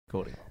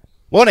Recording.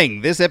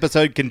 Warning, this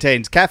episode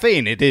contains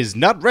caffeine. It is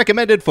not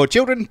recommended for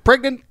children,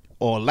 pregnant,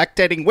 or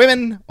lactating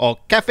women, or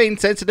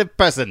caffeine-sensitive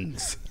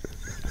persons.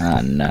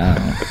 Oh,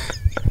 no.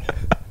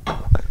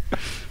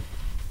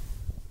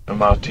 A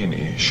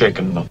martini,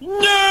 shaken not.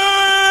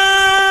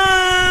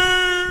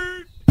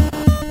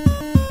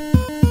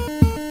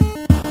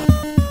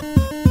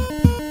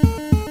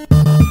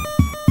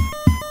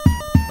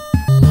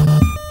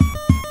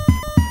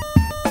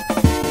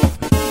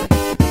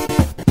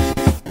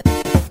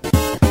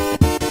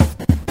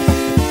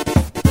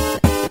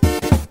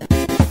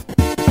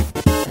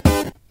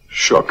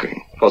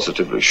 Shocking.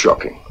 Positively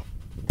shocking.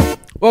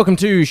 Welcome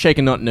to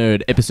Shaken Not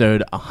Nerd,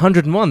 episode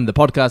 101, the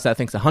podcast that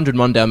thinks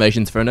 101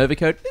 Dalmatians for an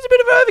overcoat is a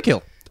bit of an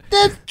overkill.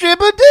 That's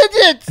triple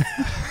digits!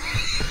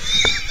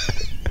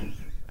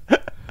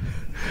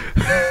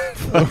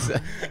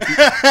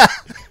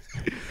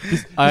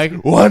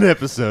 One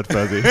episode,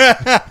 Fuzzy.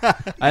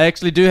 I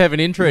actually do have an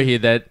intro here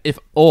that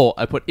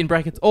I put in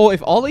brackets, or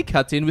if Ollie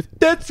cuts in with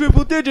that's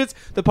triple digits,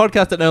 the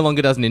podcast that no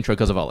longer does an intro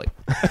because of Ollie.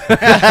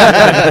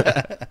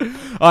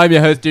 I'm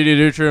your host, Judy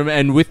Dutram,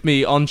 and with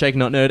me on Shaken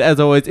Not Nerd, as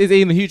always, is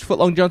Ian the Huge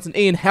Footlong Johnson.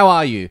 Ian, how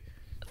are you?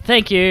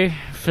 Thank you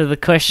for the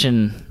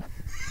question.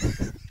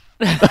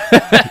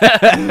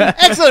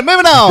 Excellent,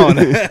 moving on!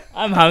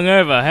 I'm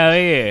hungover. How are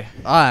you?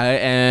 I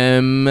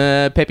am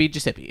Peppy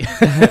Giuseppe.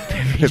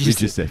 Happy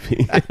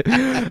Giuseppe.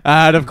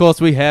 And of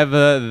course, we have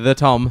the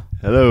Tom.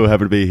 Hello,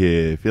 happy to be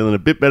here. Feeling a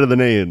bit better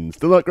than Ian.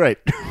 Still not great.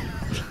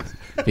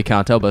 If you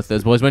can't tell, both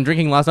those boys went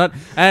drinking last night.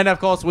 And of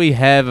course, we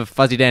have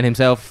Fuzzy Dan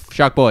himself,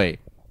 Shark Boy.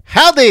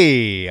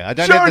 Howdy! I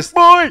don't Shark have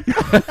boy!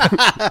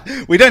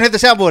 We don't have the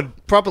soundboard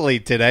properly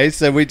today,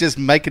 so we're just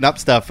making up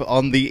stuff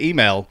on the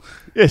email.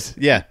 Yes.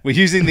 Yeah, we're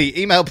using the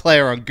email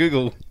player on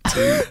Google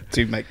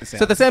to make the sound.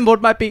 So the soundboard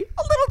might be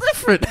a little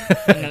different.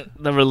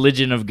 The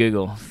religion of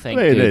Google. Thank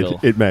I mean, Google.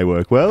 it may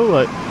work well.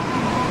 Like,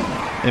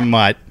 It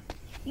might.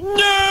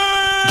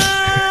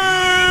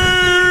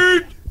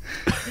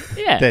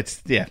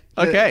 Yeah.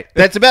 Okay.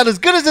 That's about as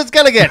good as it's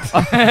gonna get.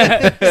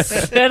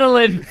 Settle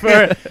in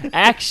for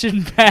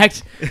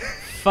action-packed,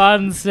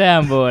 fun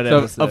soundboard So,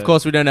 episode. of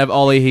course, we don't have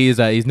Ollie. He's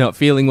not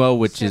feeling well,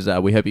 which is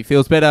we hope he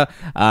feels better.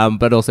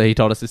 But also, he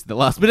told us this at the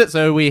last minute,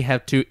 so we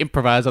have to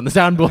improvise on the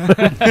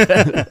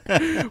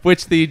soundboard,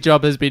 which the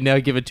job has been now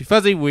given to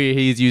Fuzzy, where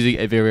he's using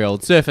a very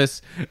old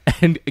Surface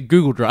and a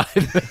Google Drive.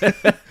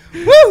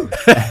 Woo!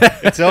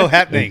 It's all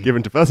happening.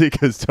 given to Fuzzy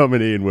because Tom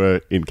and Ian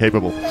were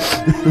incapable.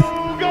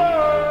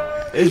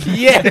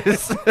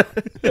 Yes!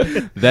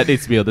 That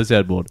needs to be on the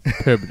soundboard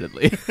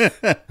permanently.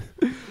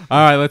 All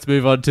right, let's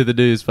move on to the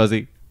news,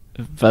 Fuzzy.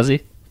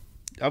 Fuzzy?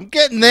 I'm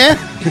getting there.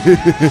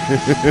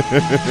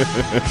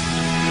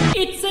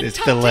 It's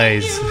It's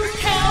delays.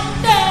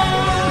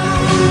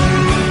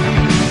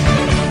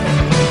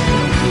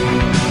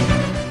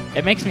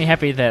 It makes me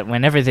happy that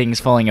when everything's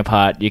falling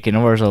apart, you can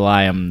always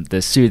rely on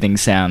the soothing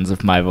sounds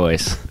of my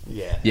voice.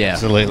 Yeah.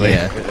 Absolutely.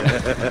 Yeah.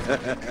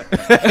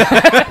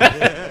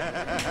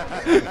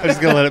 I'm just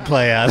gonna let it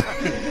play out.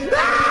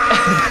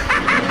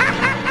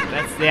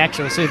 That's the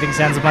actual soothing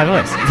sounds of my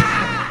voice.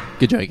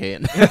 Good joke,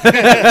 Ian.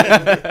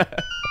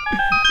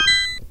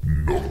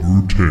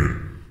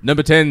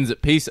 Number 10's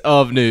piece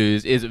of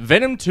news is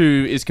Venom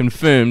 2 is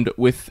confirmed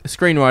with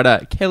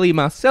screenwriter Kelly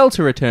Marcel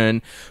to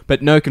return,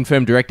 but no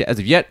confirmed director as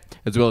of yet,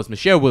 as well as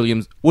Michelle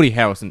Williams, Woody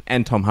Harrelson,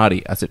 and Tom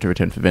Hardy are set to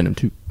return for Venom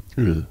 2.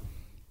 Boo.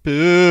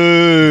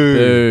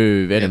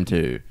 Boo, Venom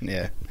 2.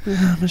 Yeah.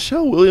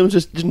 Michelle Williams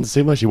just didn't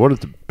seem like she wanted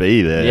to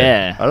be there.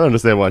 Yeah. I don't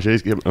understand why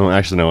she's...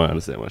 actually, no, I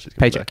understand why she's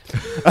coming Paycheck.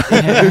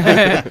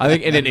 back. I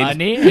think in an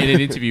Money? in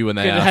an interview when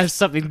they Could it have asked...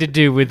 something to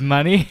do with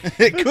money?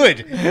 It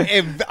could.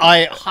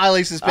 I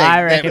highly suspect I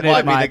that reckon it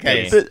might be might the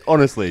case. But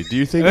honestly, do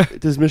you think...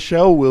 does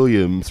Michelle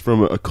Williams,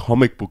 from a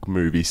comic book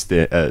movie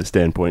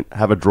standpoint,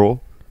 have a draw?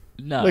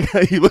 No. Like,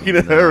 are you looking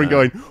at her and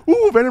going,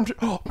 ooh, Venom...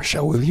 Oh,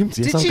 Michelle Williams?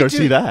 Yes, Did I'll she go do-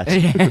 see that.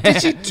 Did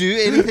she do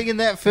anything in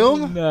that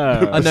film?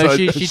 No. No, So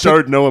she it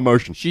showed no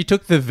emotion. She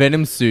took the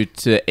Venom suit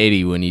to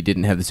Eddie when he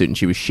didn't have the suit, and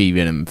she was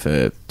She-Venom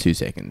for 2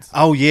 seconds.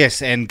 Oh,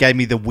 yes, and gave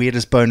me the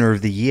weirdest boner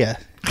of the year.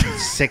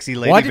 Sexy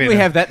lady Why didn't we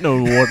Venom. have that in an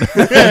award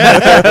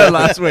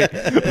last week?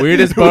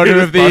 Weirdest boner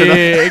of the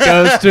year. It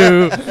goes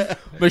to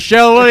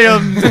Michelle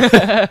Williams.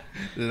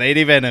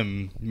 Lady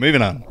Venom.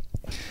 Moving on.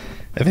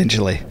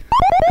 Eventually.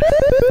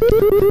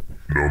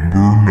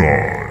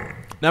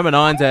 Number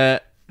 9's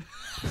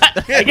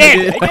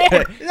Again!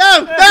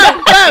 No,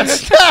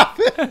 stop!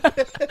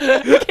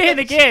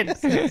 Again!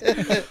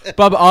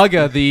 Bob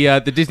Iger,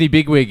 the Disney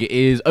bigwig,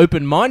 is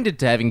open-minded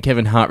to having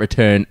Kevin Hart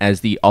return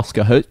as the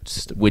Oscar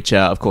host, which,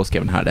 of course,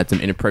 Kevin Hart had some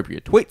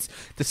inappropriate tweets,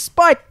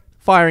 despite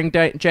firing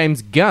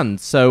James Gunn.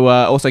 So,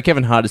 also,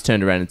 Kevin Hart has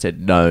turned around and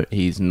said, no,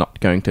 he's not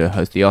going to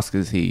host the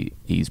Oscars.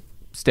 He's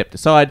stepped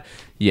aside,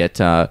 yet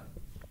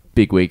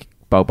bigwig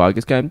Bob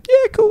Iger's going,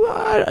 yeah, cool.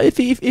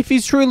 If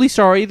he's truly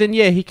sorry, then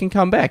yeah, he can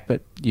come back.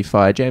 But you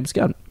fire James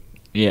Gunn.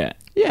 Yeah.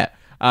 Yeah.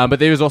 But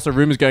there is also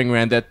rumors going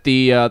around that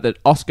that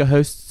Oscar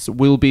hosts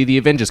will be the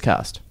Avengers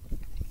cast.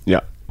 Yeah,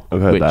 I've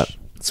heard Which- that.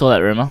 Saw that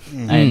rumor.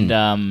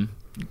 And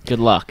good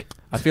luck.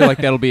 I feel like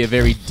that'll be a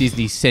very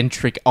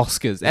Disney-centric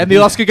Oscars. And the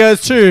Oscar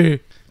goes to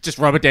just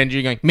Robert Downey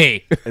Jr. going,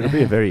 me. It'll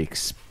be a very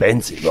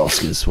expensive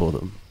Oscars for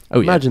them. Oh,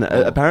 yeah. Imagine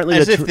that. Apparently,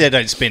 As they're if they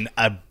don't spend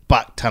a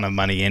buck ton of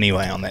money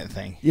anyway on that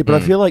thing. yeah, but I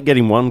feel like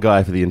getting one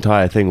guy for the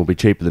entire thing will be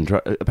cheaper than.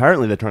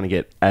 Apparently, they're trying to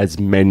get as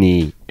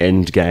many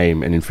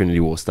Endgame and Infinity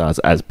War stars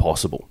as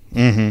possible.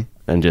 Mm-hmm.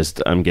 And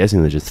just, I'm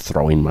guessing they're just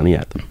throwing money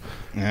at them.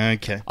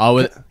 Okay.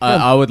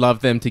 I would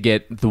love them to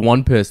get the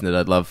one person that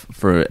I'd love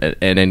for an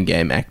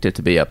Endgame actor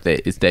to be up there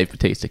is Dave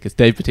Bautista, because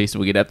Dave Bautista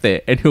will get up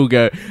there and he'll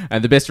go,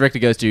 and the best director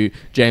goes to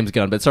James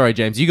Gunn. But sorry,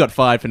 James, you got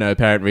fired for no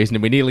apparent reason,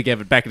 and we nearly gave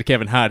it back to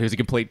Kevin Hart, who's a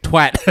complete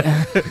twat.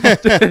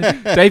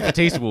 Dave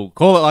Bautista will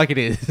call it like it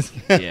is.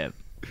 Yeah.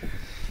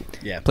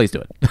 Yeah. Please do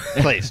it.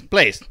 Please.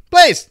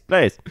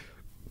 Please.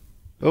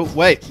 Oh,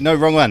 wait. No,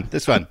 wrong one.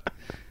 This one.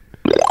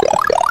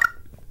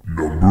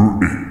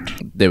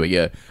 There we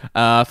go.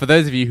 For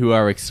those of you who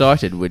are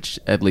excited, which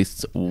at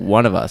least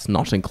one of us,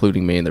 not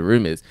including me in the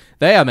room, is,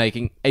 they are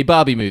making a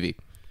Barbie movie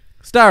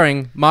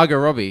starring Margot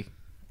Robbie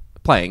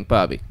playing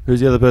Barbie. Who's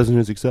the other person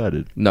who's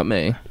excited? Not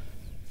me.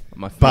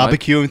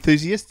 Barbecue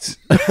enthusiasts?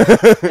 My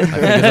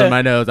fingers on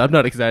my nose. I'm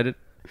not excited.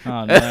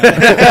 Oh, no.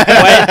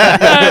 Wait,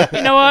 no,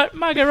 you know what?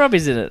 Margot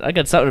Robbie's in it. I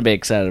got something to be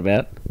excited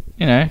about.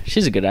 You know,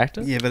 she's a good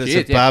actor. Yeah, but it's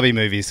Shit, a Barbie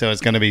movie, so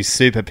it's going to be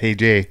super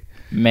PG.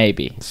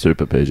 Maybe.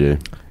 Super PG.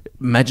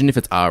 Imagine if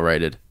it's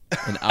R-rated.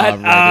 An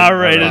R-rated,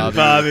 R-rated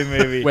Barbie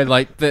movie. When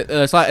like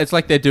it's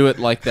like they do it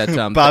like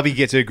that. Barbie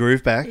gets her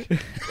groove back.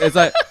 It's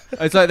like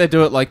they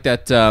do it like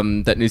that.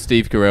 That new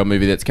Steve Carell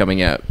movie that's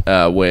coming out,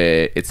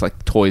 where it's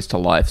like Toys to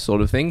Life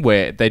sort of thing,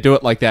 where they do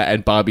it like that,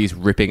 and Barbie's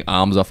ripping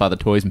arms off other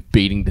toys and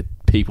beating the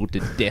people to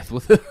death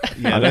with it.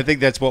 Yeah, I don't think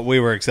that's what we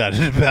were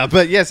excited about,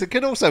 but yes, it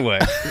could also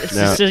work. It's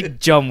Now- just like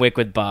John Wick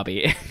with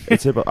Barbie.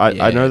 It's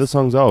I know the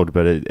song's old,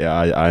 but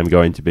I'm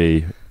going to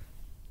be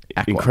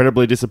Aqua.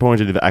 incredibly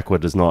disappointed if Aqua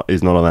is not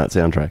on that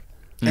soundtrack.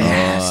 It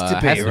has to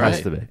be, has to right?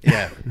 Has to be.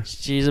 Yeah.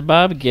 She's a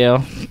Barbie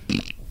girl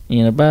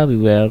in a Barbie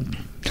world.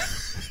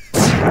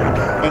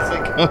 What's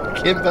it called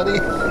again, buddy?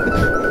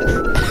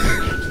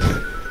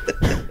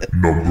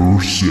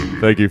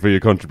 Thank you for your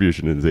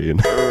contribution, Ian.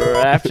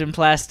 Wrapped in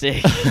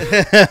plastic.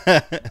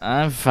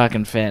 I'm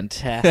fucking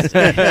fantastic.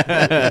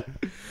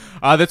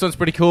 This one's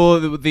pretty cool.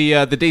 The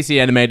DC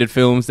animated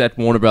films that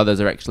Warner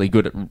Brothers are actually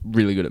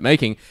really good at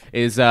making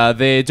is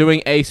they're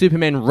doing a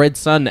Superman Red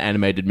Sun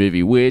animated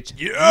movie, which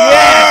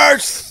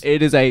Yes!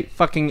 it is a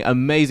fucking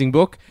amazing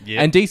book.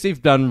 Yep. And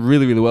DC've done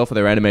really, really well for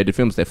their animated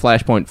films. Their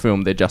Flashpoint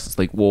film, their Justice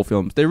League War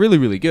films, they're really,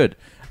 really good.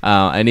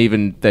 And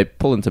even they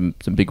pull in some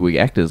bigwig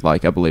actors,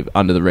 like I believe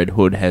Under the Red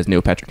Hood has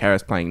Neil Patrick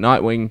Harris playing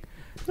Nightwing.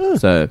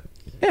 So,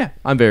 yeah,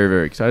 I'm very,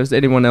 very excited. Is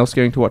anyone else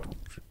going to watch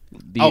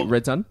the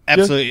Red Sun?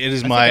 Absolutely. It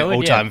is my I would,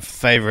 all-time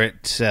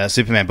favourite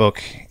Superman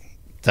book.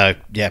 So,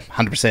 yeah,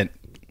 100%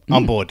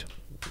 on board.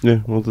 Yeah,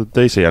 well, the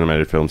DC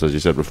animated films, as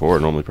you said before, are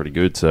normally pretty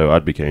good, so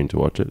I'd be keen to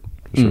watch it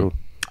for sure.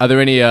 Are there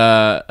any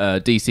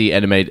DC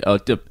animated,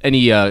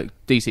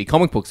 DC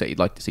comic books that you'd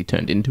like to see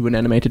turned into an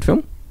animated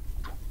film?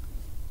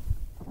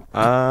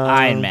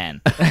 Iron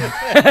Man.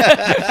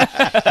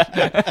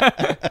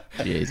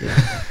 Jesus.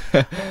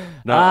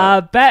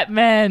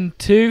 Batman,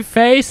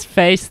 Two-Face,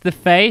 Face the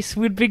Face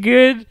would be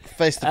good.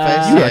 Face to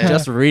face. You are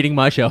just reading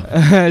my show.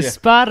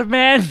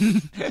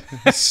 Spider-Man.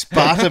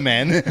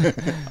 Sparta-Man.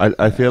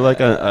 I feel like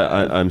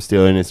I'm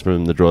stealing this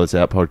from the Draw This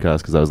Out podcast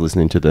because I was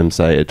listening to them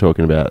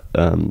talking about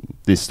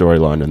this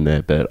storyline in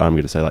there, but I'm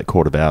going to say like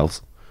Court of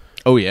Owls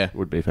Oh, yeah.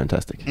 would be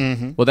fantastic.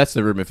 Well, that's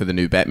the rumor for the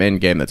new Batman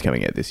game that's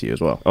coming out this year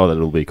as well. Oh,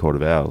 that'll be Court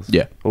of Owls.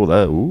 Yeah. Oh,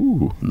 that.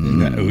 Ooh.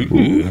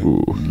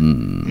 Ooh.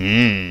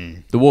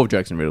 The War of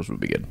Jokes and Riddles would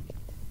be good.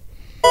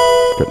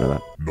 Don't know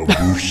that.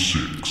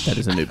 That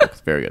is a new book. It's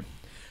very good.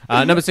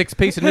 Number 6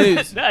 piece of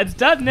news No, it's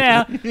done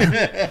now.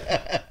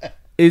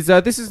 is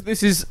this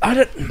is I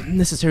don't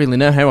necessarily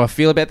know how I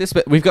feel about this,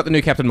 but we've got the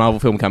new Captain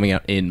Marvel film coming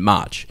out in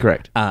March.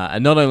 Correct.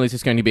 And not only is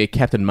this going to be a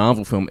Captain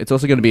Marvel film, it's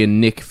also going to be a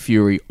Nick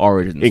Fury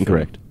origins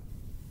Incorrect.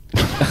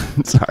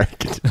 Sorry.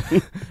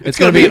 It's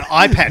going to be an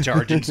eye patch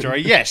origin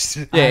story, yes.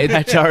 Yeah, it's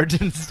Patch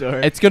origin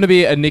story. It's going to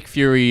be a Nick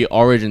Fury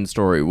origin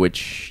story,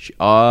 which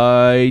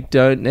I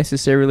don't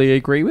necessarily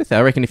agree with.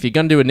 I reckon if you're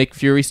going to do a Nick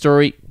Fury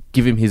story,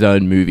 give him his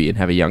own movie and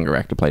have a younger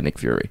actor play Nick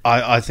Fury.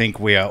 I think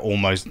we are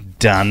almost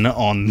done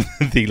on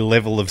the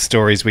level of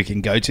stories we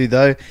can go to,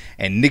 though.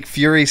 And Nick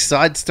Fury's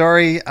side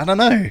story, I don't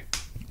know.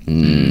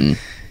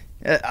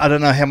 I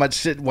don't know how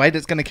much weight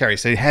it's going to carry.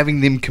 So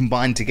having them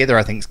combined together,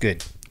 I think is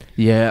good.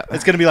 Yeah.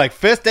 It's going to be like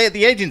first day at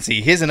the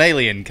agency. Here's an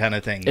alien kind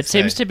of thing. It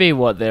seems to be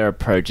what their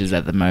approach is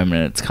at the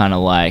moment. It's kind of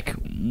like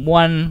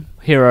one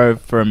hero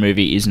for a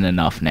movie isn't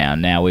enough now.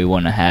 Now we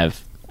want to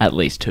have at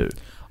least two.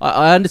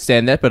 I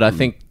understand that, but I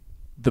think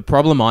the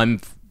problem I'm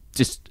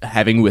just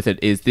having with it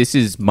is this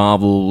is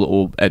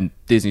Marvel and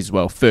Disney as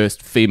well,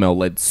 first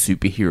female-led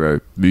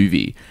superhero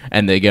movie,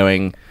 and they're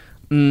going,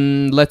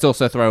 let's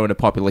also throw in a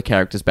popular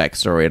character's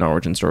backstory and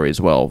origin story as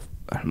well.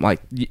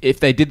 Like, if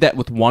they did that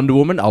with Wonder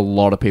Woman, a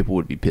lot of people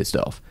would be pissed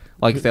off.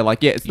 Like, if they're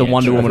like, yeah, it's the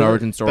Wonder Woman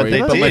origin story, But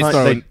they did. let's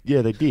throw in...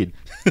 Yeah, they did.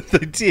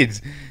 They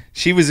did.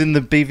 She was in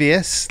the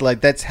BVS.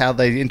 Like, that's how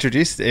they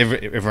introduced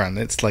everyone.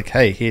 It's like,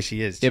 hey, here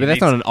she is. Yeah, but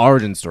that's not an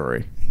origin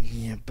story.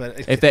 Yeah,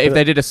 but If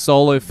they did a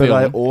solo But film,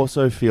 I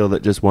also feel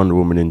that just Wonder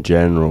Woman in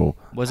general,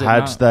 Was it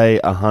had not? they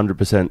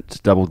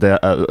 100% doubled down,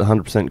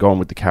 100% gone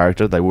with the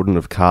character, they wouldn't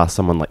have cast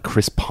someone like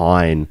Chris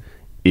Pine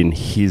in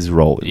his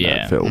role in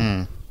Yeah. that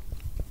film.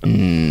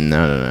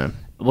 no.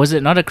 Was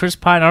it not a Chris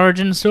Pine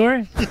origin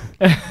story?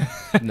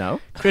 No.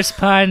 Chris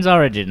Pine's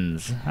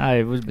origins.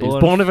 I was born,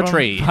 born of a from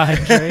tree. Pine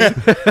tree.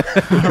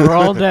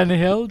 Rolled down the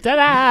hill.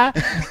 Ta-da!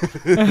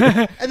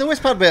 And the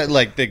worst part about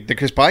like the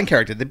Chris Pine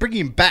character, they're bringing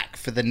him back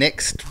for the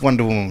next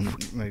Wonder Woman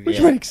movie. Which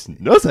makes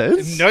no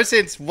sense. No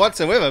sense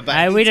whatsoever. But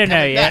Hey, we he's don't know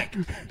coming yet.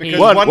 back because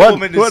One, Wonder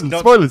Woman is not.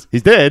 spoilers,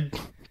 he's dead.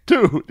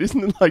 Two,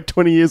 isn't it like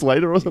 20 years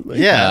later or something?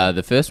 Yeah,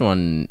 The first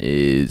one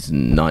is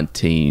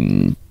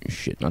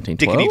 1912.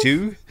 Dickety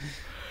 2.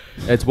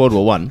 It's World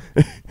War One.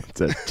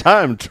 It's a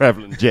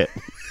time-traveling jet.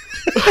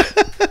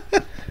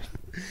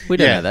 We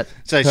don't Yeah. know that.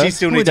 So she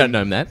still We needs. don't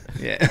know that.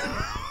 Yeah.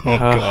 Oh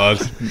God.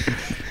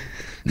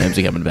 Names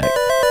are coming back.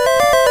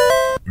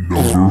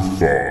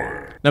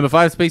 Number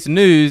 5 piece of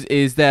news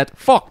is that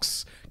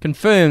Fox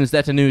confirms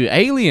that a new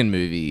Alien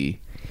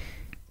movie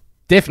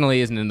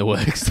definitely isn't in the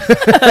works.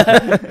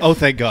 Oh,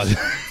 thank God.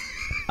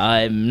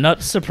 I'm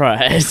not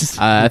surprised.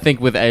 I think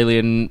with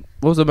Alien,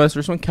 what was the most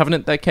recent one?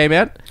 Covenant that came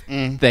out.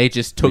 They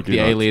just took We the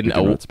do not- Alien. we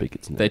do not speak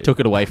its name. They took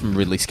it away from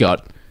Ridley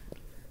Scott,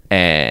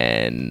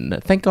 and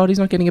thank God he's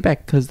not getting it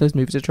back because those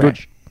movies are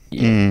trash.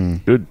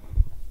 Good.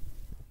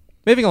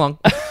 Moving along.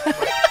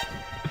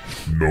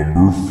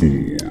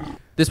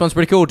 This one's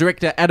pretty cool.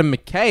 Director Adam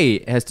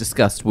McKay has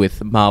discussed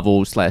with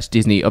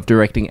Marvel/Disney of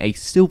directing a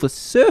Silver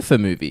Surfer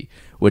movie,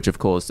 which, of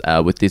course,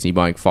 with Disney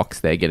buying Fox,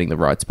 they're getting the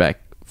rights back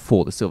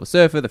for the Silver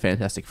Surfer, the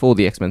Fantastic Four,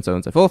 the X-Men, so on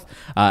and so forth.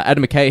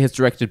 Adam McKay has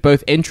directed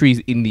both entries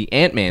in the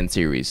Ant-Man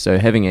series, so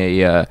having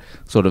a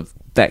sort of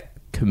that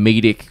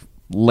comedic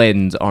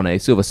lens on a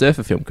Silver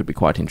Surfer film could be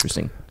quite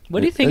interesting.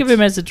 What do you think of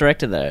him as a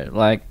director, though?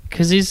 Like,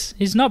 because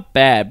he's not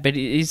bad, but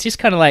he's just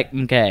kind of like,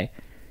 okay.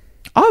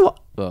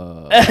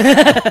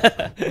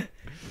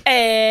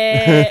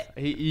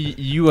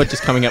 You are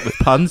just coming up with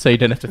puns, so you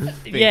don't have to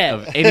think Yeah.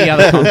 of any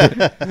other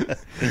content.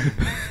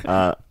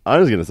 I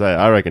was going to say,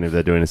 I reckon if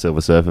they're doing a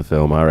Silver Surfer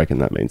film, I reckon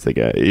that means they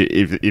go.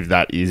 If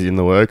that is in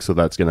the works or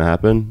that's going to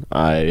happen,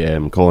 I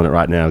am calling it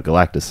right now,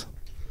 Galactus.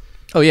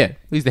 Oh yeah,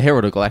 he's the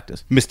Herald of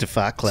Galactus. Mr.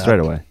 Fartcloud. Straight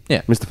away.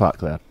 Yeah. Mr.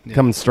 Fartcloud.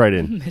 Coming straight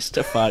in.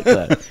 Mr. Fight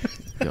Club.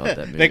 God, that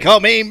movie. They call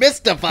me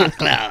Mr.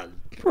 Fartcloud.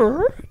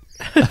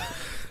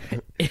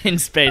 In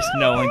space,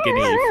 no one can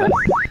hear you.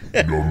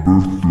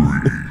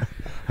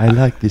 I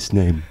like this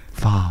name.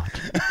 Fart.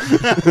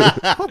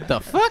 What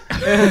the fuck?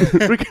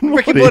 Rick and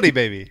Rick and Morty. Morty,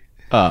 baby.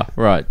 Oh,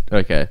 right.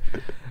 Okay.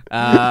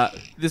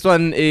 This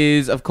one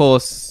is, of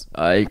course,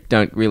 I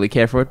don't really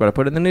care for it, but I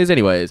put it in the news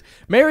anyways.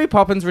 Mary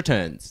Poppins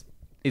Returns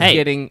is Hey.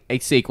 getting a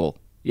sequel.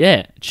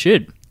 Yeah, it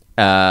should.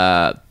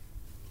 Do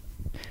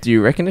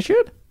you reckon it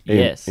should?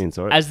 Yes. Ian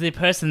saw it. As the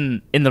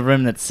person in the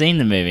room that's seen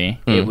the movie,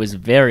 it was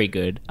very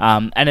good.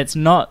 And it's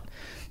not...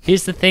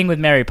 Here's the thing with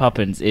Mary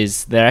Poppins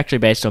is they're actually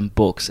based on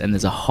books, and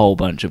there's a whole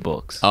bunch of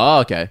books. Oh,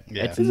 okay.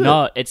 Yeah.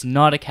 It's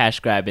not a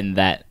cash grab in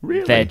that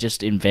they're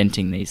just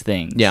inventing these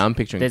things. Yeah, I'm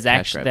picturing There's cash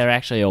actually grabs. they're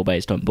actually all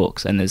based on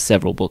books, and there's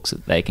several books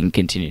that they can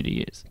continue to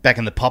use. Back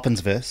in the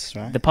Poppins verse,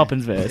 right? The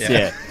Poppins verse,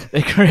 yeah.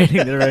 They're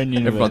creating their own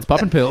universe. Everyone's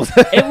popping pills.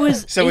 It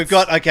was So we've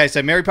it's- got, okay,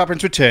 so Mary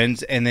Poppins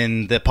Returns and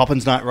then the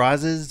Poppins Night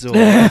Rises, or...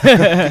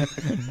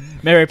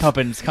 Mary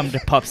Poppins come to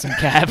pop some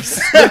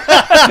caps.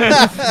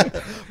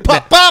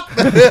 Pop, pop!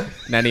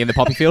 Nanny in the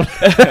poppy field.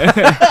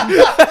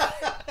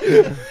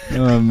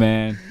 Oh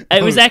man,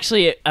 it was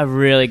actually a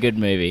really good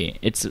movie.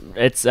 It's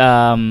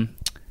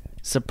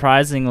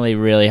surprisingly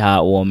really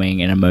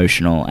heartwarming and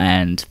emotional,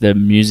 and the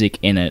music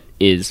in it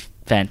is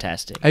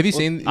fantastic. Have you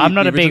seen? I'm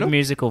not the a big original?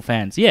 musical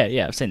fan.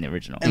 Yeah, I've seen the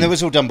original. And that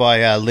was all done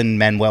by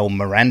Lin-Manuel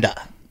Miranda,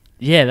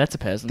 Yeah, that's a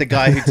person. the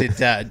guy who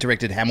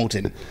directed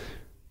Hamilton.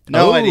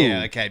 No Oh.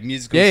 idea. Okay,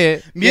 musicals. Yeah.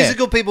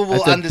 Musical people will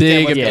That's a understand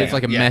big- what's yeah, going it's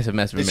like a on. massive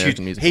It's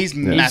American huge. musical. He's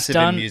Yeah. massive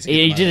in music.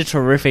 He did a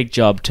terrific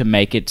job to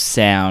make it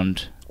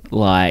sound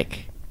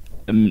like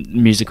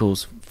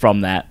musicals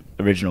from that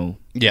original.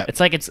 Yeah. it's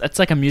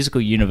like a musical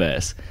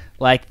universe.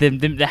 Like there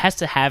has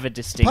to have a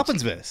distinct.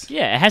 Poppins verse.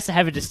 Yeah, it has to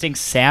have a distinct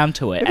sound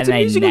to it, If and it's a they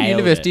musical nailed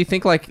universe, it. do you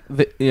think like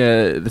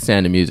the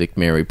Sound of Music,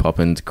 Mary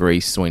Poppins,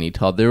 Grease, Sweeney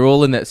Todd, they're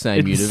all in that same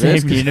In the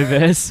universe? same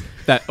universe.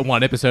 That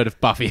one episode of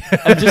Buffy.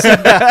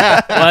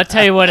 Well, I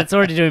tell you what, it's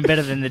already doing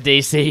better than the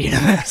DC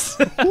universe.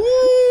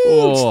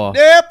 Oh,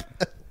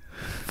 Yep.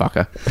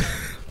 fucker.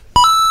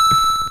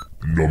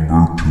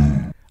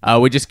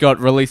 We just got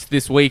released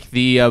this week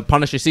the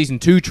Punisher Season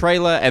 2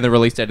 trailer and the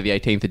release date of the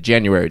 18th of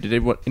January. Did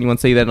anyone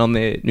see that on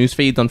their news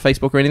feeds on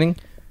Facebook or anything?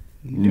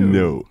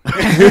 No.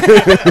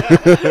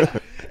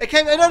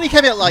 It only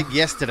came out like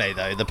yesterday,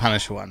 though. The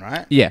Punisher one,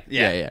 right? Yeah.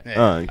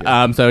 Oh,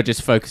 okay. So it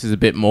just focuses a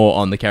bit more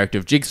on the character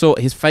of Jigsaw.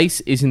 His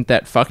face isn't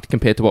that fucked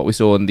compared to what we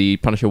saw in the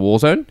Punisher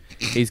Warzone.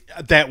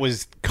 That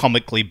was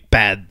comically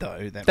bad,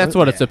 though. That's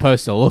what it's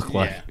supposed to look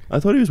like. Yeah. I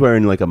thought he was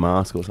wearing like a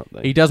mask or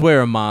something. He does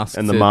wear a mask.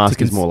 And the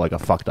mask is more like a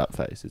fucked up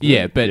face. Isn't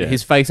Yeah, it? but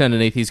his face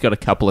underneath, he's got a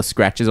couple of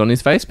scratches on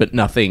his face, but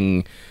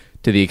nothing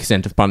to the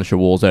extent of Punisher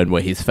Warzone,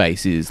 where his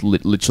face is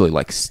literally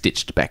like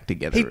stitched back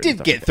together. He and did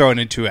stuff. get thrown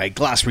into a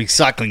glass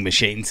recycling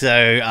machine,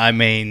 so I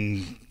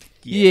mean,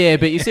 Yeah,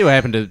 but you see what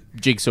happened to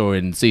Jigsaw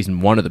in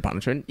season 1 of the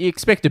Punisher, and you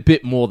expect a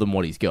bit more than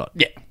what he's got.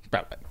 yeah,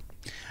 probably.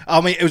 I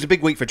mean, it was a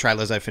big week for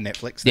trailers, though, for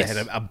Netflix. They Yes.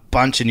 had a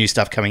bunch of new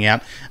stuff coming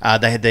out.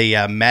 They had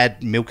the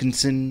Mads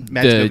Mikkelsen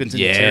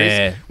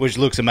series, which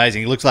looks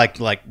amazing. It looks like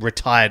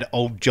retired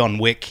old John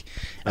Wick,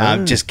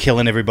 just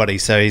killing everybody.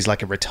 So he's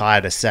like a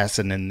retired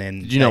assassin, and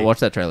then Did you not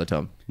watch that trailer,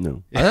 Tom?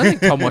 No. I don't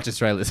think Tom watches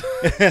trailers.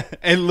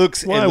 It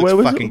looks Why? it looks Where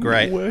was fucking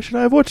great. Where should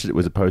I have watched it?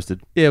 Was it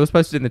posted? Yeah, it was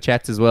posted in the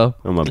chats as well.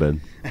 Oh, my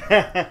bad.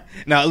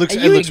 No, it looks Are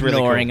it you looks really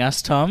cool. ignoring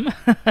us, Tom?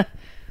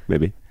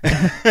 Maybe.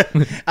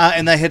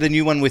 And they had a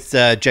new one with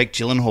Jake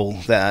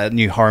Gyllenhaal, the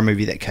new horror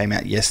movie that came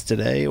out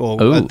yesterday,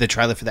 or Ooh. the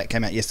trailer for that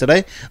came out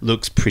yesterday.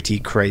 Looks pretty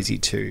crazy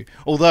too.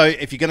 Although,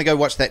 if you're going to go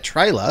watch that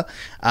trailer,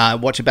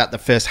 watch about the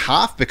first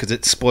half because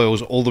it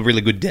spoils all the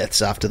really good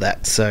deaths after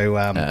that. So,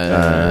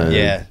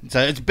 yeah.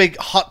 So it's a big,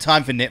 hot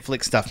time for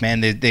Netflix stuff,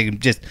 man. They're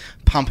just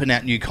pumping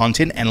out new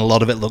content, and a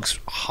lot of it looks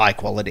high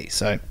quality.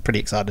 So, pretty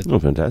excited. Oh,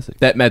 fantastic.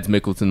 That Mads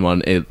Mikkelsen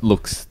one, it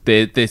looks...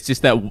 There's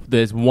just that...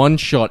 There's one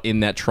shot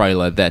in that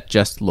trailer that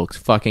just looks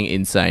fucking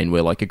insane,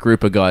 where like a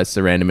group of guys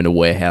surround him in a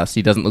warehouse.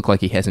 He doesn't look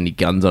like he has any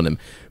guns on him,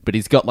 but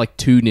he's got like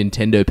 2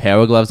 Nintendo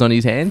Power Gloves on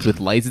his hands with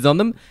lasers on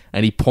them,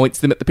 and he points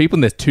them at the people,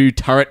 and there's 2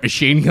 turret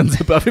machine guns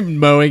above him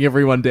mowing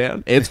everyone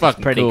down. It's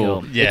fucking Pretty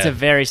cool. Yeah. It's a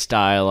very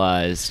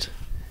stylized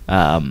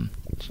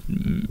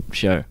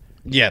show.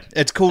 Yeah,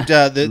 it's called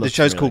the Looks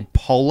show's really- called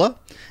Polar.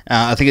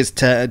 I think it's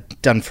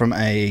done from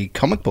a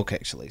comic book,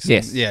 actually. So,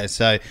 Yes. Yeah,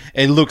 so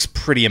it looks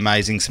pretty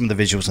amazing. Some of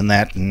the visuals in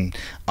that, and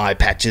eye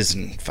patches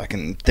and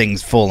fucking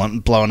things falling,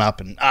 blowing up,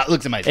 and it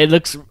looks amazing. It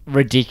looks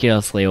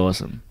ridiculously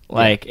awesome.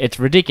 Like, it's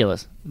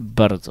ridiculous,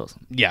 but it's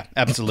awesome. Yeah,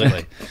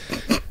 absolutely.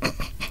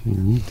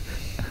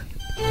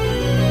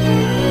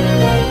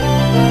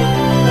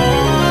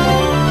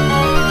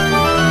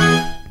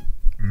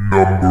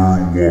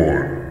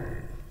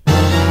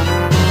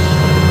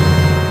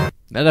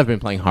 Now that I've been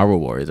playing Horror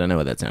Warriors, I know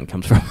where that sound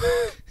comes from.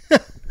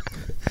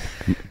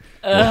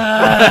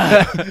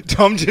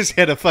 Tom just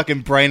had a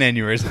fucking brain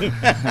aneurysm.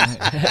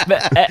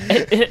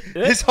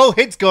 His whole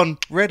head's gone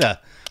redder.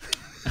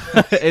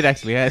 It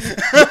actually has.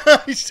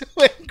 He's so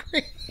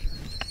angry.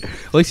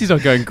 At least he's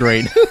not going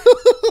green.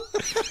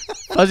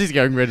 Ozzy's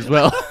going red as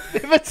well.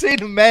 Never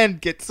seen a man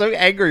get so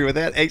angry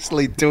without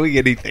actually doing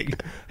anything.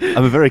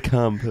 I'm a very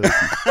calm person.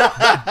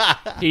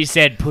 He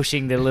said,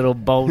 pushing the little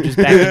bulges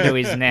back into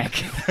his neck.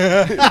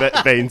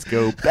 Veins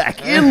go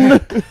back in.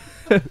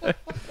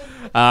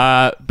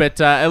 But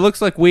it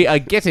looks like we are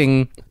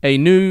getting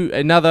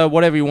another,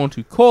 whatever you want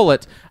to call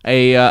it,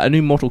 a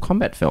new Mortal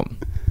Kombat film.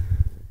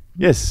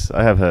 Yes,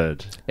 I have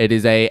heard. It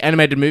is a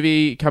animated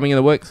movie coming in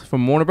the works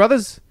from Warner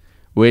Brothers,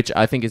 which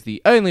I think is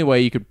the only way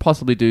you could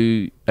possibly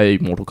do a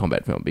Mortal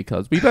Kombat film,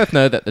 because we both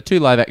know that the 2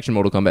 live-action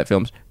Mortal Kombat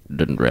films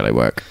didn't really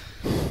work.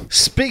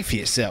 Speak for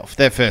yourself.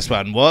 Their first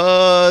one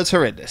was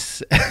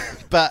horrendous.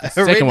 But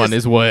Second one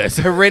is worse.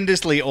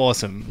 horrendously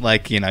awesome.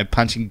 Like,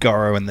 punching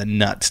Goro in the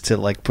nuts to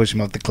like push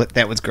him off the cliff.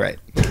 That was great.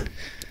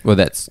 Well,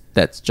 that's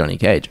Johnny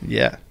Cage.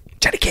 Yeah.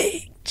 Johnny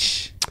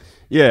Cage.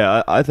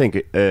 Yeah, I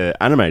think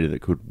animated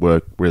it could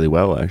work really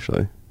well,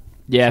 actually.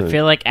 Yeah, So- I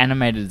feel like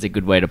animated is a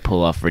good way to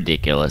pull off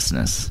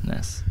ridiculousness.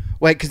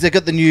 Wait, because they've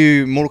got the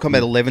new Mortal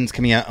Kombat 11s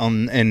coming out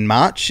in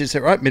March. Is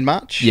that right?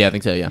 Mid-March? Yeah, I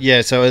think so, yeah.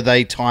 Yeah, so are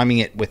they timing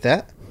it with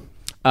that?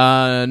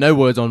 No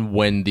words on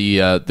when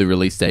the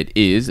release date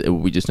is.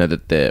 We just know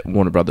that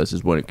Warner Brothers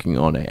is working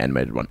on an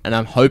animated one, and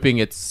I'm hoping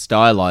it's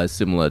stylized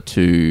similar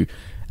to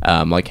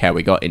like how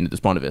we got Into the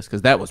Spider-Verse,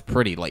 because that was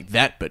pretty like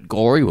that, but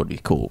gory would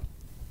be cool.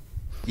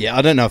 Yeah,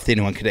 I don't know if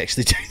anyone could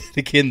actually do that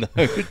again, though.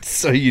 It's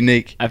so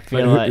unique. I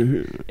feel Wait,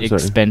 like sorry.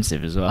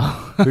 expensive as well.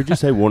 Who'd you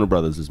say Warner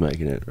Brothers is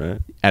making it, right?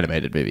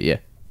 Animated movie, yeah.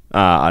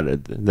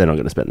 They're not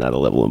going to spend that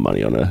level of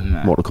money on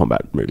a Mortal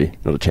Kombat movie.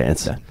 Not a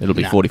chance. It'll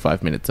be No.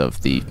 45 minutes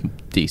of the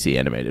DC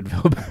animated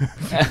film.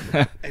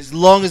 As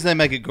long as they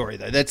make it gory,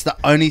 though. That's the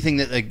only thing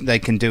that they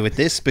can do with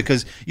this,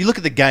 because you look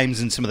at the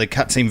games and some of the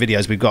cutscene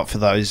videos we've got for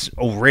those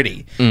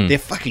already. They're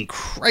fucking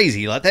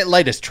crazy. Like that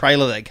latest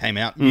trailer that came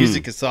out,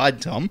 music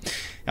aside, Tom.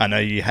 I know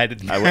you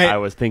hated I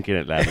was thinking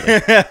it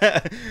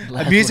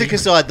loudly. music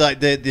aside,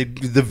 like the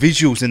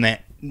visuals in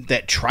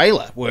that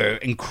trailer were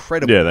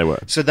incredible. Yeah, they were.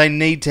 So they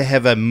need to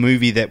have a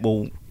movie that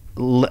will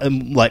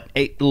like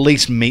at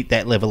least meet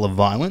that level of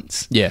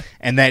violence. Yeah.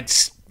 And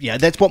that's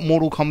what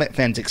Mortal Kombat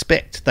fans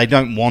expect. They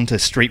don't want a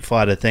Street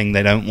Fighter thing.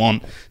 They don't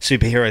want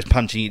superheroes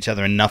punching each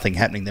other and nothing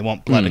happening. They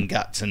want blood and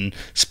guts and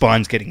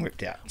spines getting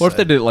ripped out. What if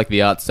they did it like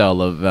the art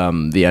style of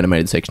the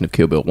animated section of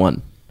Kill Bill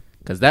 1?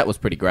 because that was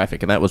pretty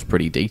graphic and that was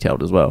pretty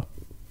detailed as well.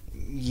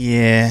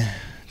 Yeah.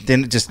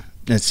 Then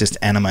it's just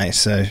anime,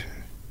 so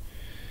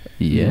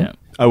Yeah.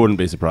 I wouldn't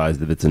be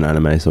surprised if it's an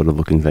anime sort of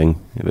looking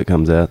thing if it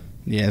comes out.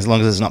 yeah, as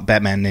long as it's not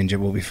Batman Ninja,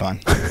 we'll be fine.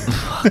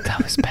 That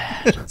was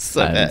bad.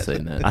 So I haven't bad.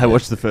 seen that. I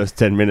watched the first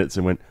 10 minutes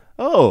and went,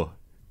 oh,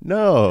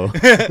 no.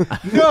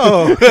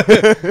 No.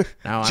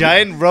 No,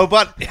 Giant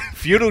robot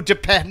feudal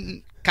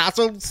Japan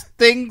castles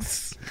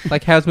things.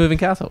 like How's Moving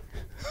Castle?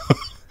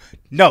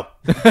 No.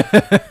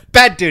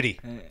 Bad duty.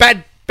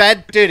 Bad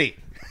duty.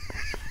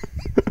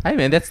 Hey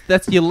man,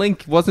 that's your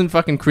link. Wasn't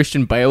fucking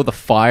Christian Bale the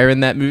fire in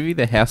that movie,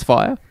 the house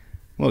fire?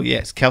 Well,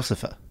 yes,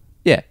 Calcifer.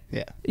 Yeah.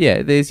 Yeah.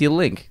 Yeah, there's your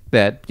link.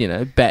 That,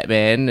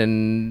 Batman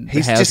and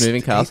How's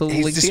Moving Castle.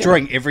 He's linked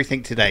destroying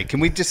everything today. Can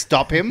we just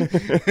stop him?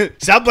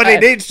 Somebody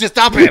needs to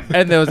stop him. together.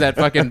 And there was that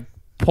fucking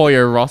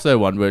Pollo Rosso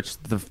one, which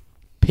the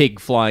pig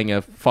flying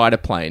a fighter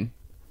plane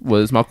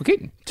was Michael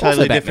Keaton.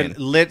 Totally Also different.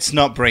 Batman. Let's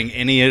not bring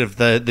any of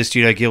the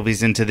Studio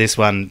Gilbys into this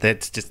one.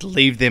 Let's just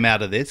leave them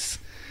out of this.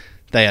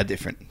 They are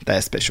different. They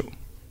are special.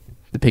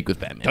 The pig was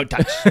Batman. Don't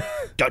touch.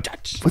 Don't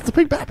touch. What's the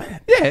pig Batman?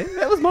 Yeah,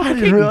 that was I Michael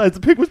didn't Keaton. realize the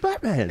pig was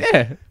Batman.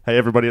 Yeah. Hey,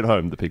 everybody at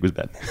home, the pig was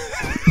Batman.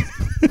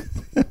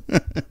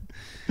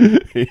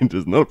 Ian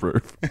does not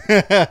approve.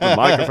 The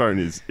microphone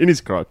is in his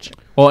crotch.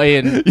 Well,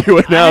 Ian, You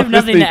are I now have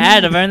nothing listening- to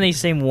add. I've only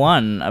seen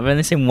one. I've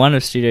only seen one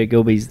of Studio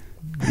Gilby's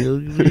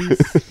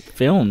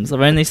films.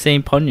 I've only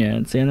seen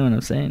Ponyo. It's the only one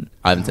I've seen.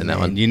 I haven't seen that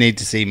one. You need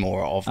to see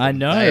more of them. I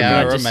know, They but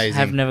are I just amazing.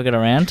 have never got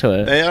around to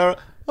it. They are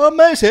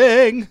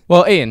amazing.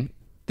 Well, Ian,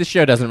 this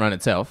show doesn't run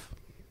itself.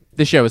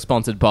 This show is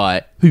sponsored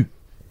by who?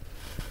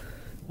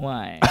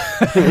 Why?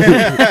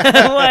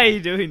 Why are you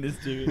doing this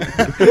to me?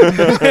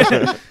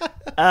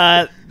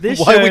 This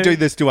Why are we show- doing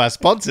this to our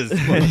sponsors?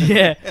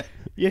 Yeah,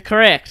 you're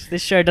correct.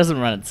 This show doesn't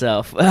run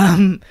itself.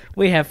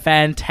 We have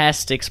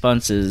fantastic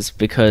sponsors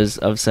because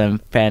of some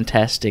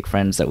fantastic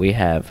friends that we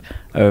have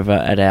over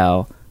at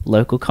our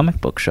local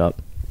comic book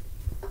shop,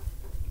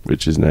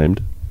 Which is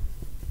named.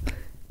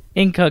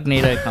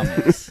 Incognito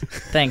Comics.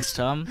 Thanks,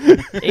 Tom.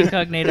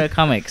 Incognito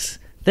Comics.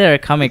 They're a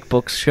comic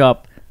book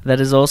shop that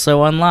is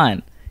also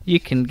online. You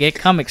can get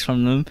comics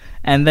from them,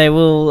 and they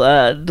will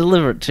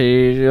deliver it to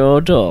your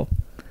door.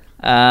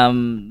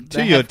 To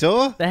your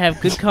door? They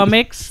have good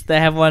comics. They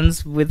have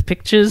ones with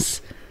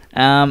pictures,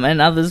 and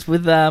others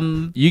with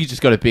You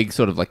just got a big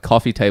sort of like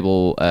coffee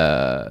table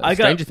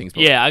Stranger Things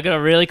book. Yeah, I got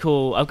a really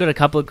cool. I've got a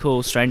couple of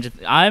cool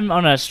I'm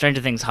on a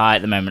Stranger Things high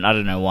at the moment. I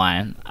don't know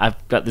why.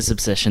 I've got this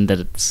obsession that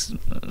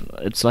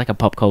it's like a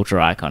pop culture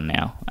icon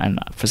now, and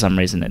for some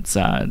reason it's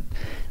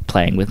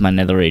playing with my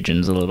nether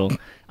regions a little.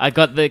 I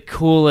got the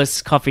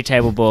coolest coffee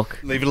table book.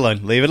 Leave it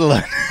alone. Leave it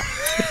alone.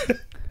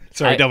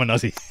 Sorry,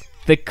 Dominosy.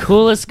 The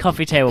coolest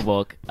coffee table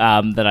book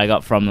that I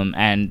got from them,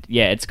 and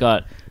yeah, it's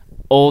got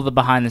all the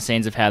behind the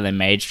scenes of how they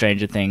made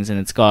Stranger Things, and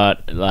it's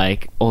got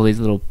like all these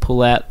little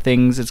pull out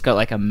things. It's got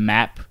like a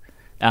map.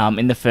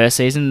 In the first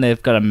season,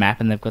 they've got a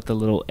map and they've got the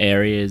little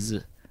areas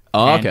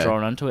hand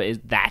drawn onto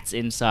it. That's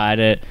inside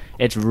it.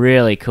 It's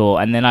really cool.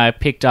 And then I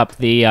picked up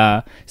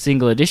the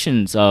single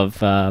editions of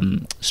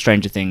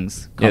Stranger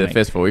Things. Yeah, the comic.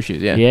 first 4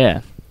 issues, yeah.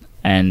 Yeah,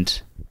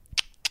 and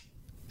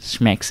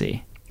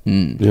schmexy.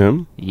 Yeah.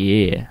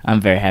 Yeah, I'm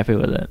very happy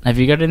with it. Have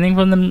you got anything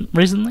from them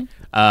recently?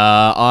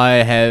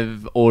 I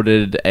have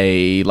ordered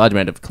a large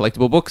amount of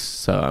collectible books,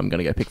 so I'm going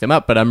to go pick them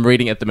up. But I'm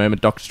reading at the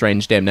moment Doctor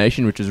Strange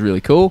Damnation, which is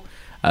really cool.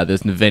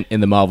 There's an event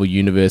in the Marvel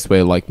Universe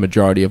where, like,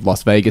 majority of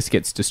Las Vegas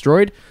gets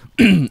destroyed,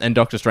 and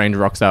Doctor Strange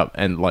rocks up,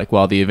 and, like,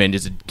 while the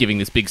Avengers are giving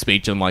this big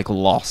speech on, like,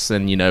 loss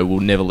and, we'll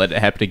never let it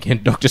happen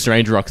again, Doctor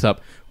Strange rocks up,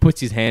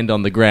 puts his hand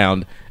on the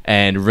ground,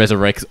 and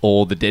resurrects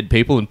all the dead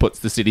people and puts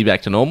the city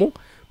back to normal.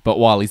 But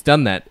while he's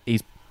done that,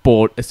 he's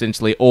brought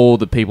essentially all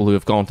the people who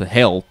have gone to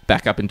hell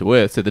back up into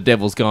Earth. So the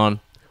devil's gone,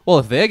 well,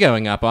 if they're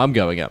going up, I'm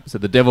going up. So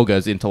the devil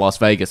goes into Las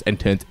Vegas and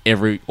turns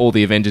all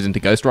the Avengers into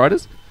Ghost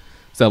Riders.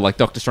 So, like,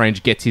 Doctor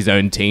Strange gets his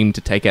own team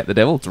to take out the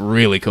devil. It's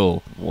really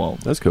cool. Whoa,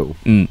 That's cool.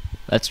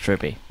 that's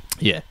trippy.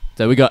 Yeah.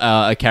 So we got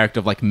a character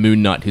of, like,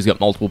 Moon Knight who's got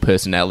multiple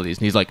personalities.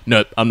 And he's like,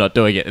 nope, I'm not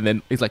doing it. And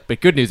then he's like, but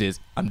good news is,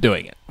 I'm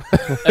doing it.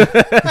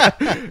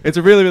 It's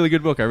a really, really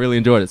good book. I really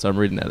enjoyed it. So I'm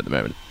reading that at the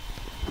moment.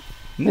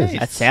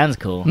 That sounds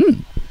cool.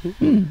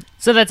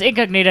 So that's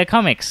Incognito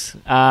Comics.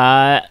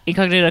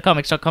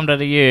 Incognitocomics.com.au.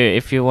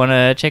 If you want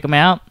to check them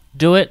out,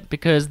 do it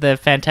because they're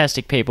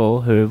fantastic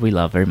people who we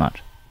love very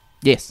much.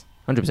 Yes,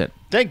 100%.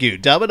 Thank you,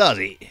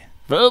 Dominosy.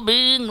 For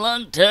being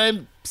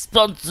long-time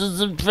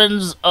sponsors and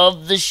friends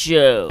of the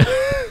show.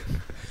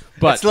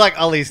 But It's like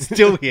Ollie's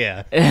still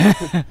here.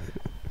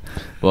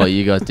 well,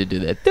 you guys did do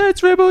that.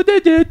 That's Rebel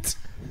did it.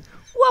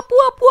 Whoop,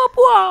 whoop, whoop,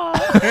 whoop.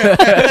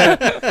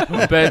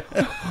 But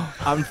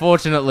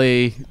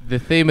unfortunately, the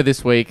theme of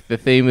this week, the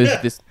theme is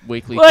this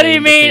weekly. What do theme, you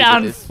the mean, theme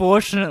of this-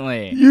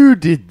 unfortunately? You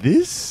did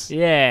this?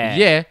 Yeah.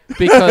 Yeah,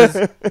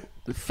 because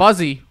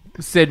Fuzzy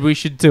said we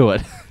should do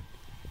it.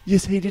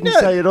 Yes, he didn't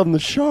say it on the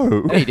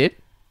show. He did.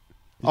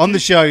 On the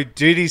show,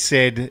 Duty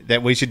said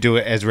that we should do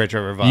it as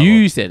Retro Revival.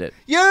 You said it.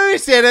 You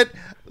said it.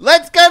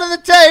 let's go to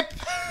the tape.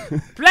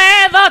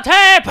 Play the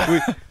tape.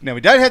 Now,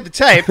 we don't have the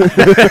tape,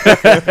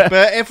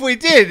 but if we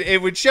did,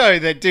 it would show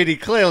that Duty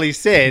clearly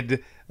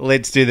said,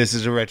 let's do this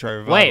as a retro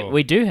revival. Wait,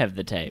 we do have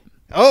the tape.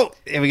 Oh,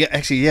 here we go.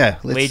 Actually, yeah.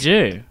 We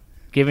do.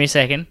 Give me a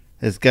second.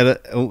 Let's go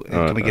to... Oh,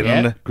 can we get yeah.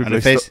 on the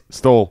Quickly, face?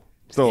 stall.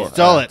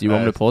 Stall it. Do you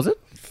want me to pause it?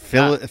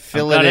 Fill I've it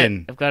got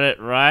in. I've got it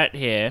right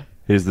here.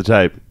 Here's the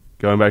tape.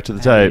 Going back to the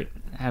tape.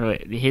 How do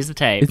we... Here's the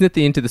tape. Isn't it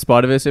the Into the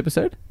Spider-Verse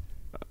episode?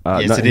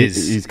 Yes, it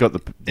is. He's got the.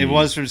 It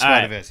was from All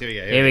right. Spider-Verse. Here we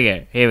go. Here we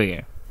go. Here we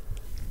go.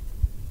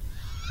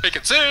 We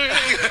can sing.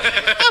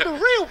 I'm a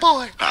real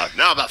boy.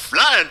 Now I'm a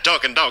flying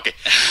talking donkey.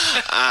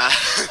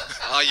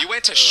 You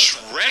went to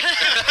Shrek?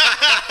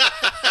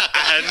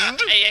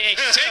 And? Hey,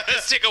 take the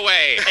stick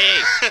away.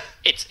 Hey,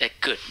 it's a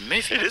good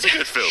movie. It is a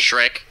good film.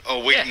 Shrek.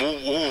 Oh, wait. Yeah.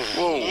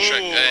 Whoa.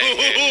 Shrek.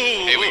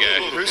 Here we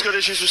go. Who's got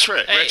issues with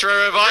Shrek? Hey. Retro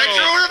revival.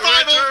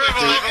 Retro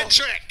revival.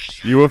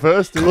 Shrek. You were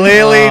first.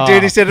 Clearly,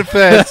 Duty said it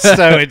first,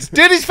 so it's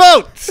Duty's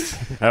fault.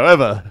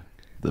 However,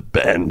 the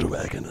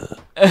bandwagoner.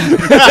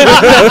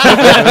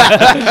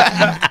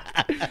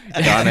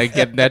 Gonna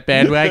get that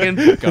bandwagon.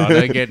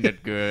 Gonna get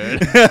it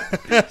good.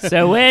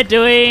 So we're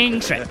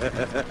doing Shrek.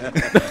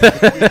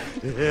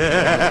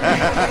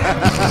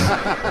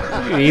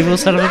 You evil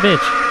son of a bitch.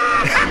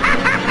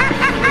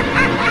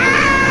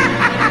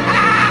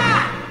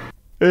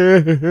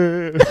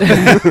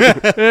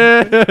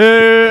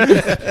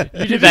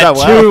 You did that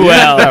too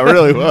well. That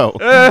really well.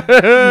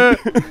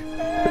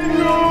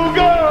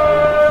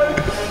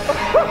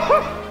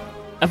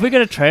 Have we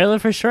got a trailer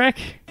for Shrek?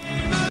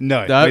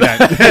 No, No. we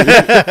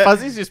don't.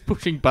 Fuzzy's just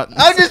pushing buttons.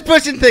 I'm just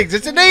pushing things.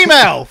 It's an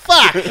email.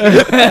 Fuck.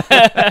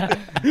 I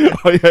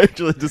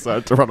actually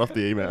decided to run off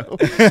the email.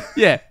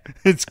 Yeah.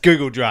 It's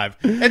Google Drive.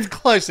 It's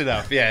close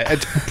enough. Yeah,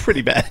 it's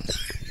pretty bad.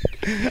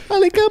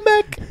 Only come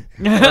back.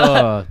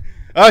 Oh.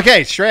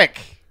 Okay, Shrek.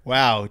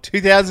 Wow,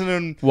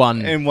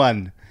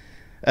 2001.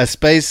 A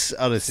Space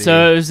Odyssey.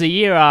 So it was the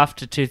year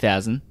after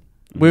 2000.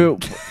 The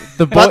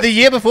boy, but the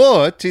year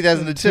before,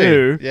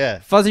 2002. Yeah.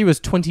 Fuzzy was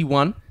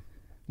 21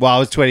 Well, I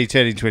was 20,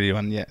 turning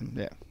 21. Yeah.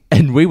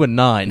 and we were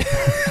 9. It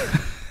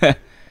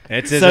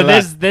says So a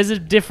lot. there's a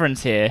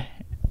difference here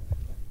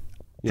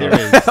There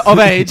is. Of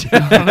age.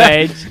 of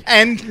age.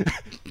 And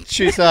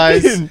shoe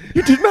size.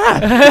 You did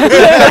math.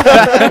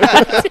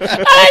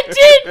 I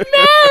did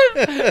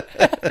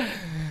math.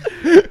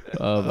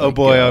 Oh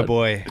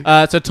boy.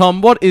 So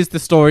Tom, what is the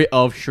story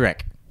of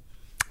Shrek?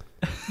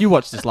 You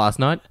watched this last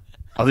night.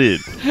 I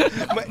did.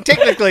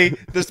 Technically,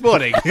 this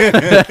morning.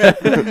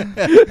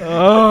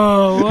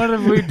 Oh, what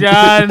have we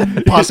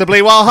done?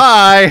 Possibly while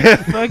high.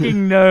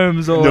 Fucking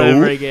gnomes all No.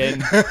 over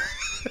again.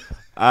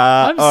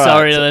 I'm all right,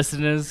 sorry,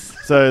 listeners.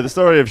 So the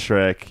story of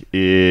Shrek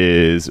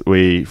is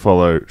we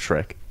follow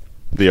Shrek,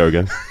 the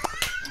ogre.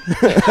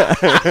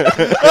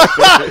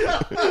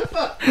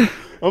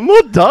 I'm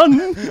not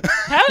done.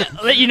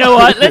 You know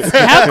what?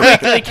 How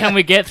quickly can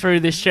we get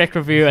through this Shrek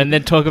review and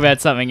then talk about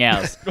something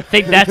else? I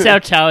think that's our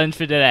challenge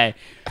for today.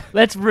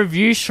 Let's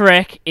review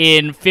Shrek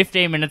in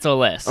 15 minutes or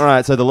less. All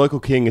right, so the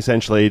local king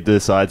essentially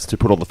decides to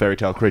put all the fairy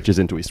tale creatures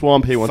into his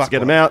swamp. He wants Fuck to get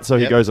them off. out, so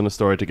he Yep. goes on a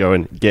story to go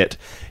and get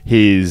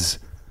his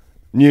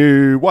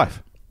new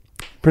wife,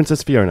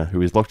 Princess Fiona,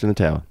 who is locked in the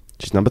tower.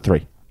 She's number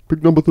 3.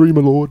 Big number 3,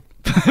 my lord.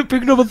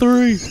 Big number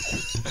 3.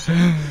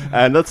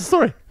 And that's the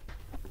story.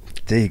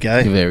 There you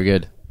go. Very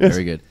good.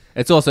 Very good.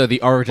 It's also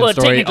the origin Well,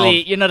 story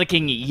technically, of. you're not a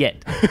king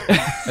yet.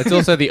 It's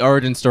also the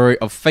origin story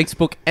of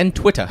Facebook and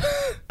Twitter.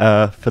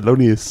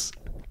 Felonious.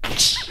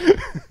 Wait,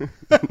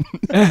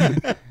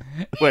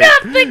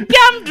 The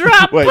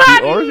gumdrop wait,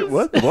 button. the origin?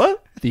 What?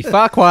 The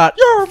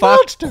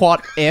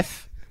Farquaad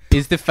F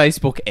is the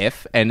Facebook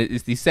F, and it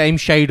is the same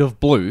shade of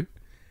blue.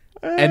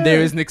 And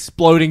there is an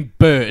exploding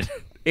bird.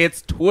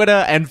 It's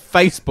Twitter and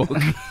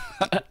Facebook.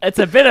 It's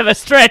a bit of a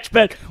stretch,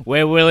 but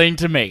we're willing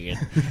to make it.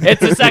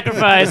 It's a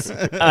sacrifice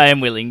I am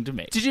willing to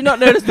make. Did you not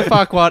notice the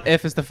Farquaad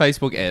F is the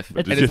Facebook F?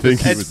 Did And you it's think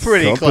the, he it's was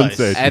pretty close.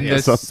 compensating and or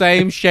the something?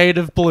 same shade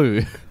of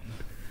blue.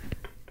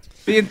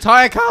 The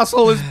entire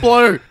castle is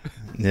blue.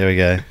 There we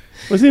go.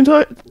 Was the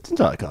entire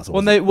castle?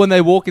 When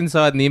they walk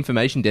inside in the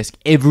information desk,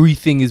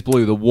 everything is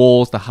blue. The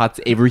walls, the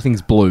huts,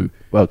 everything's blue.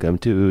 Welcome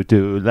to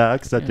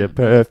Dulac, such a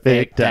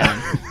perfect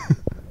time.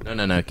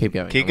 No, keep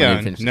going. Keep I wanna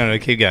going. finish No,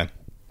 keep going.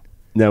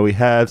 Now we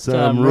have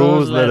some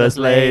rules, let us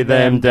lay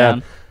them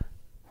down.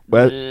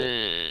 Well,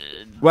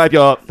 wipe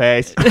your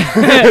face.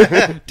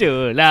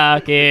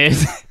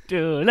 Dulakis,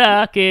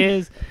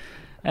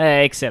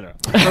 etc.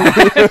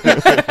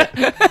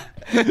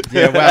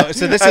 Yeah, well,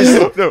 so this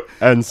is No,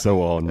 and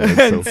so on. And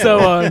And so so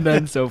on. on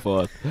and so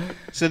forth.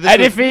 so this And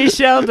was- if he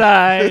shall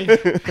die,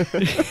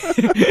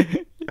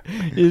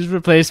 his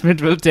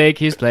replacement will take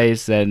his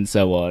place, and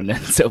so on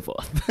and so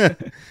forth.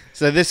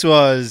 so this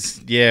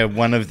was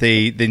one of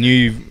the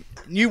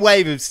new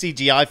wave of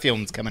CGI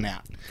films coming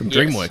out. From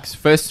DreamWorks.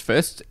 First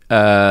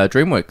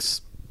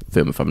DreamWorks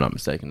film, if I'm not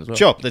mistaken, as well.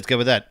 Sure, let's go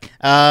with that.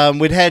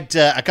 We'd had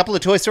a couple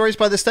of Toy Stories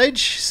by this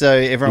stage, so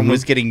everyone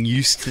was getting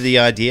used to the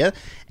idea.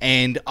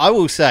 And I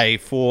will say,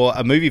 for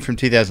a movie from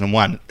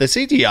 2001, the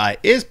CGI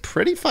is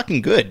pretty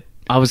fucking good.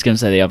 I was going to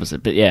say the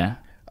opposite, but yeah.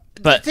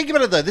 But Think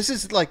about it, though. This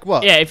is like,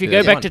 what? yeah, if you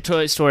go back to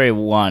Toy Story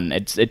 1,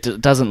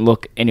 it doesn't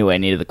look anywhere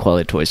near the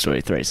quality of Toy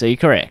Story 3, so you're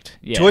correct.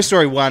 Yeah. Toy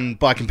Story 1,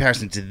 by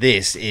comparison to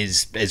this,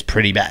 is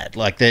pretty bad.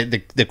 Like,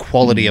 the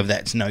quality of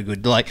that's no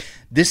good. Like,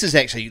 this is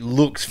actually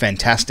looks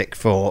fantastic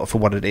for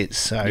what it is.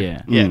 So,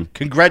 Yeah.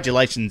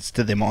 Congratulations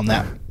to them on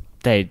that.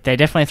 They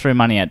definitely threw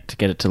money at to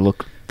get it to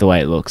look the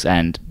way it looks,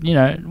 and,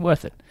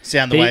 worth it.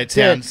 Sound the way it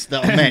sounds.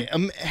 Oh,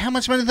 man. How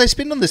much money did they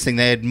spend on this thing?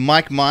 They had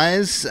Mike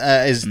Myers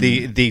as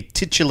the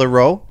titular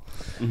role.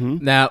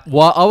 Now,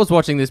 while I was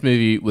watching this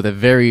movie with a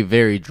very,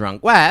 very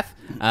drunk wife,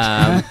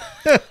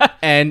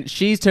 and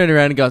she's turned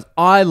around and goes,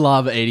 I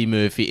love Eddie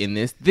Murphy in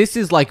this. This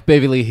is like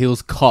Beverly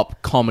Hills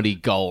Cop comedy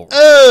gold.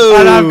 Oh!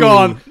 And I've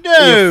gone,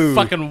 No! "You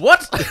fucking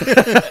what?"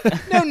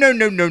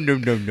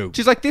 No.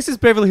 She's like, this is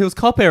Beverly Hills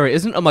Cop era,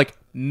 isn't it? I'm like,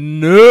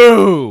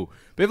 no.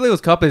 Beverly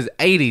Hills Cop is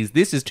 80s.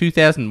 This is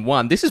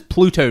 2001. This is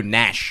Pluto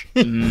Nash.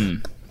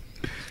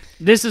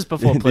 This is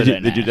before Pluto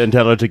Did you Nash. then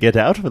tell her to get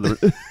out? For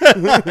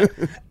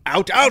the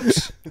Out!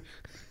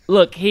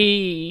 Look,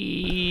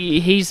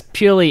 he's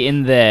purely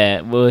in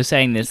there. We were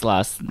saying this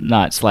last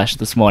night /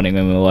 this morning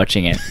when we were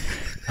watching it.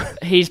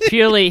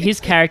 His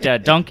character,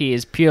 Donkey,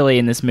 is purely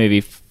in this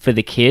movie for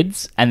the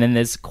kids, and then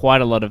there's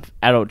quite a lot of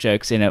adult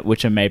jokes in it,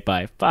 which are made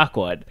by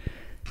Farquaad.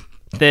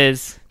 They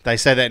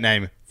say that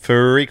name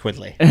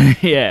frequently.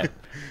 Yeah.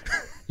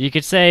 You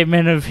could say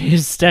men of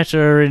his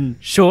stature are in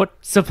short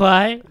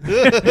supply.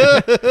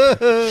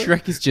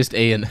 Shrek is just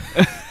Ian.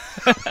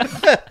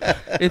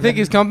 You think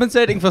he's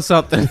compensating for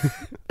something?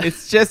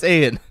 It's just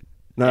Ian.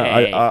 No,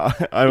 Hey.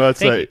 I must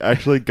Thank say, you.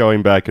 actually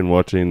going back and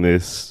watching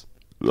this,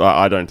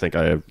 I don't think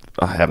I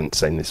haven't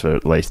seen this for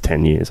at least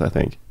 10 years, I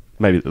think.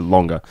 Maybe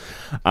longer.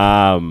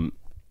 And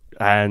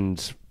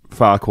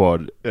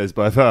Farquaad as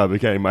by far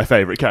became my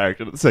favourite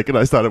character the second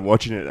I started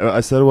watching it. I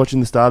started watching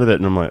the start of it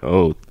and I'm like,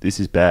 oh, this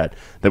is bad.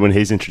 Then when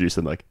he's introduced,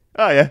 I'm like,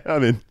 oh yeah,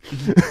 I'm in.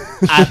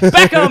 I'm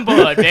back on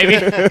board,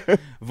 baby.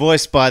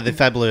 Voiced by the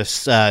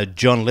fabulous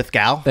John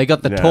Lithgow. They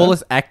got the Yeah.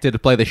 tallest actor to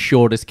play the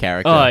shortest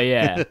character. Oh,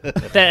 yeah.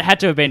 That had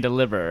to have been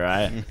deliberate,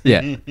 right?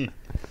 Yeah. He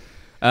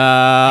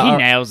Uh,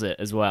 nails it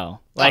as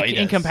well. Like, he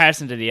in does.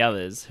 comparison to the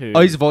others who...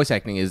 his voice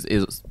acting is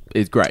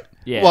great.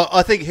 yeah. Well,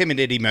 I think him and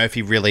Eddie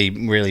Murphy really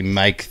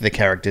make the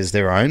characters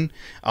their own.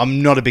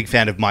 I'm not a big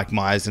fan of Mike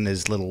Myers and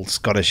his little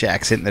Scottish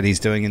accent that he's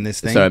doing in this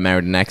thing. So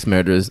Married and Axe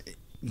Murderers.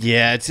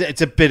 Yeah,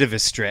 it's a bit of a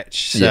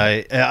stretch.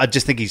 So I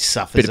just think he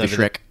suffers. Bit of a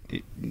over Shrek.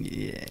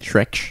 Yeah,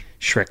 Shrek.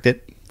 Shreked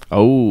it.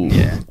 Oh.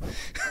 Yeah.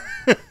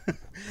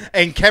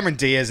 And Cameron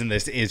Diaz in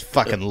this is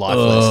fucking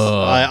lifeless.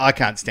 I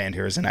can't stand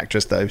her as an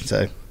actress though.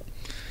 So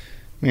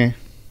yeah,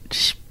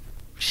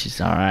 She's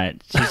all right.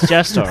 She's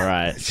just all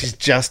right. she's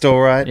just all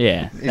right.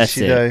 Yeah, Is that's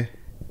she it. though?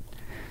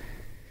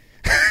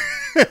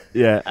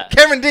 Yeah.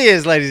 Cameron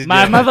Diaz, ladies and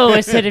My gentlemen. mother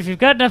always said, if you've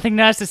got nothing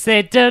nice to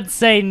say, don't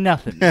say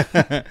nothing.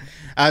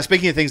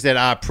 Speaking of things that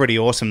are pretty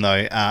awesome,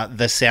 though,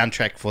 the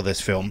soundtrack for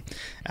this film,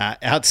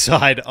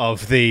 outside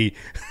of the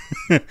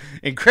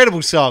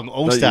incredible song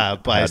 "All Star"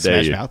 by How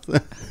dare Smash you.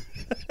 Mouth,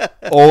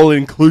 All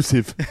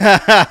inclusive.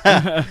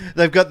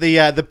 they've got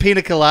the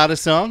Pina Colada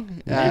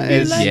song.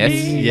 Yes.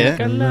 Yeah.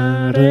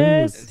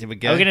 Coladas. Here we Are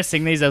go. we going to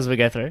sing these as we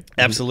go through?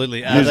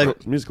 Absolutely.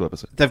 Musical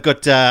episode. They've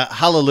got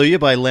 "Hallelujah"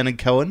 by Leonard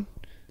Cohen.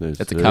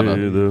 That's a cover.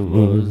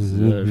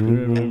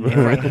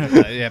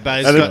 Yeah, but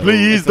it's And got- it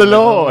please the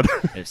Lord.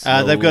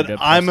 they've got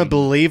 "I'm a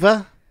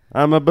Believer."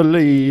 I'm a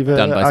believer.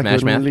 Done by I Smash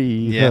couldn't Mouth.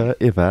 leave Yeah. her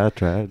if I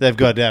tried. They've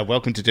got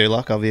 "Welcome to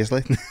Duloc,"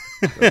 obviously.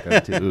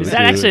 Is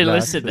that actually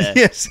listed there?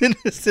 Yes,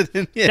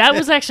 yeah. That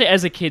was actually,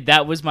 as a kid,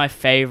 that was my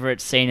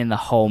favorite scene in the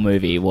whole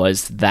movie,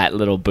 was that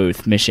little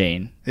booth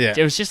machine. Yeah.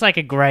 It was just like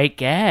a great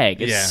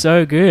gag. It's Yeah.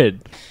 so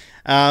good.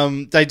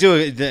 They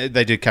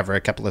do cover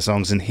a couple of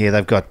songs in here.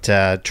 They've got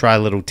 "Try a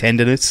Little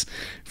Tenderness"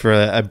 for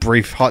a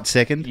brief hot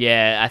second.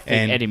 Yeah, I think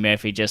And- Eddie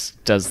Murphy just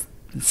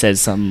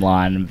says some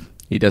line.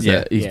 He does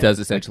Yeah. He Yeah. does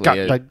essentially. Got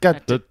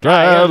to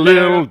try a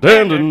little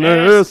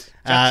tenderness.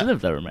 Just live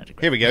the romantic.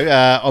 Here we go.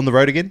 "On the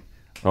Road Again."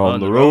 On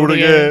the road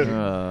again.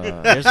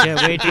 Just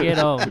can't wait to get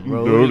on the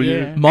road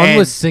again. Mon And-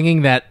 was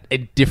singing that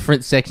in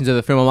different sections of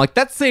the film. I'm like,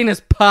 that scene is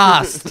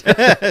past.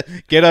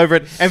 Get over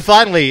it. And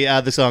finally,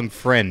 the song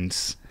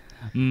 "Friends."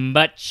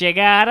 But you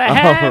gotta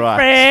have right.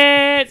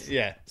 friends.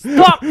 Yeah.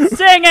 Stop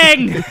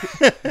singing.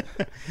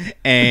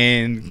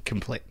 And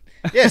complete.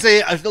 Yeah,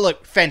 see,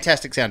 look,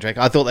 fantastic soundtrack.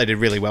 I thought they did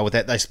really well with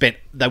that. They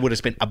would have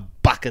spent a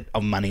bucket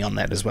of money on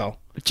that as well.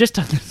 Just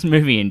on this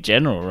movie in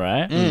general,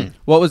 right?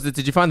 What was it?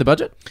 Did you find the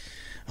budget?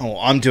 Oh,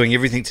 I'm doing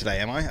everything today,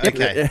 am I?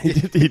 Okay. He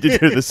did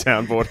do the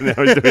soundboard and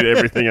now he's doing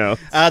everything else.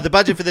 The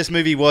budget for this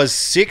movie was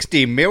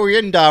 $60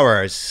 million.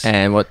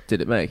 And what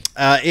did it make?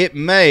 It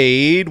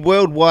made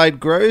worldwide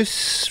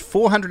gross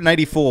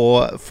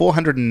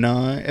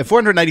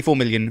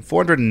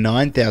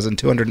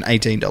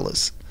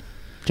 $484,409,218.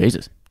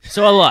 Jesus.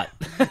 So a lot.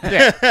 Made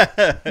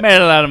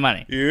a lot of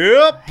money.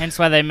 Yep. Hence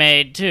why they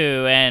made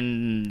 2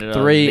 and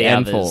 3 the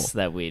and others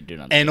 4. that we do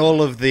not. And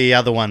all of the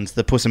other ones,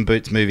 the Puss in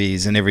Boots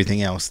movies and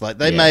everything else. Like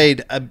they Yeah.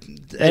 made a.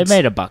 They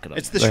made a bucket of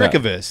It's the Yeah.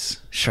 Shrekiverse.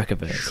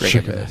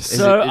 Shrekiverse. Is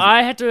So it-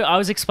 I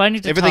was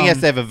explaining to Everything Tom, has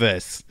to have a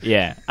verse.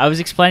 Yeah, I was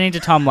explaining to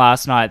Tom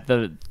last night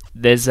that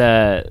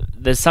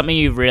there's something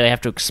you really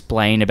have to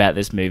explain about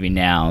this movie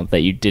now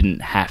that you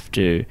didn't have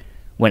to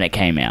when it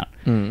came out.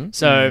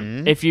 So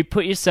if you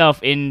put yourself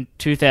in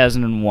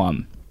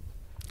 2001,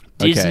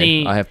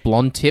 Disney. Okay, I have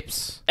blonde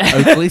tips,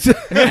 Oakleys,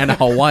 and a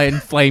Hawaiian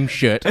flame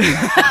shirt.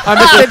 I'm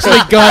essentially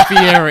Guy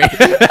Fieri.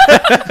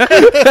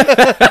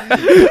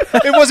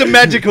 It was a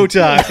magical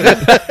time.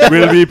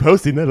 We'll be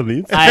posting that on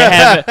the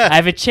Instagram. I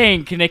have a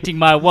chain connecting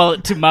my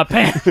wallet to my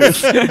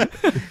pants.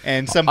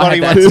 And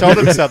somebody I had once that. told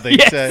him something.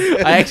 Yes. So.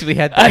 I actually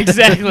had that.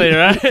 Exactly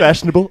right.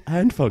 Fashionable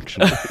and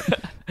functional.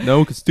 No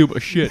one can steal my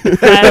shit.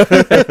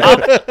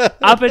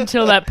 Up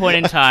until that point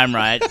in time,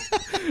 right?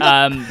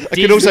 I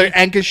could also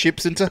anchor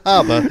ships into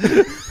harbour.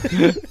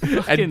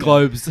 And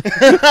globes.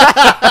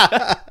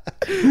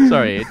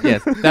 Sorry,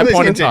 yes. That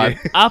point in time.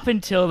 Up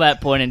until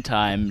that point in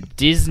time,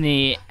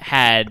 Disney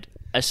had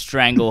a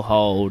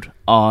stranglehold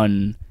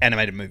on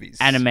Animated movies.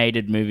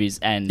 animated movies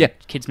and Yeah.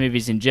 kids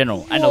movies in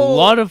general. And a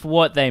lot of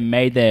what they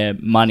made their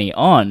money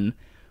on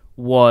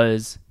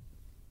was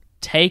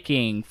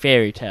taking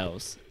fairy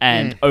tales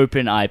and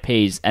open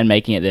IPs and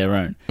making it their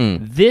own.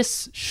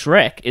 This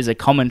Shrek is a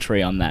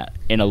commentary on that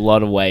in a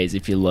lot of ways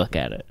if you look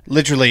at it.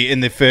 Literally,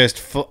 in the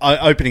first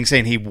opening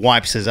scene, he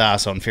wipes his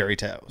ass on fairy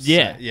tales.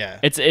 Yeah. So, yeah.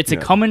 It's a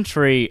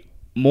commentary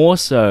more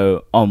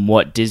so on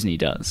what Disney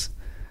does.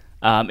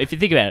 If you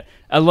think about it,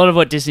 a lot of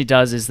what Disney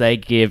does is they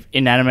give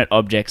inanimate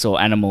objects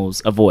or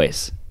animals a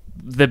voice.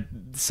 The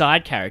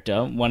side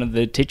character, one of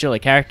the titular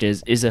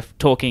characters, is a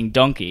talking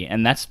donkey,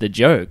 and that's the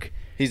joke.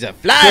 He's a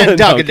flying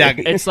donkey.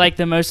 It's like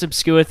the most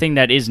obscure thing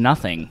that is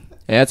nothing.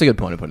 Yeah, that's a good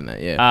point of putting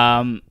that,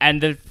 yeah.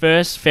 And the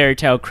first fairy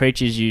tale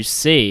creatures you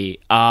see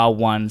are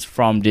ones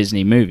from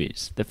Disney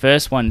movies. The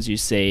first ones you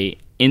see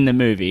in the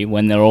movie,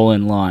 when they're all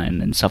in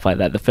line and stuff like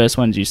that, the first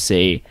ones you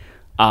see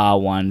are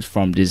ones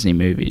from Disney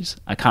movies.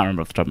 I can't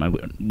remember off the top of my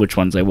which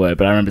ones they were,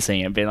 but I remember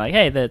seeing it and being like,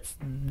 hey, that's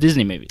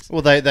Disney movies.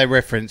 Well, they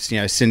reference,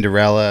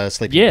 Cinderella,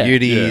 Sleeping Yeah.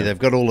 Beauty. Yeah. They've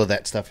got all of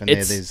that stuff in there.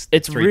 There's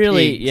It's three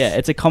really, pigs.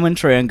 it's a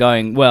commentary on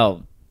going,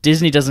 well,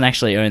 Disney doesn't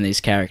actually own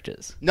these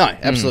characters. No,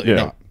 absolutely yeah.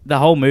 not. The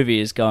whole movie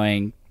is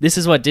going, this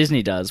is what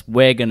Disney does.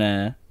 We're going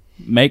to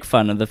make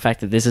fun of the fact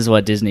that this is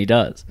what Disney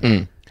does.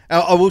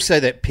 I will say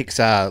that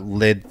Pixar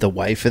led the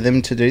way for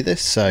them to do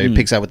this. So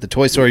Pixar with the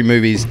Toy Story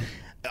movies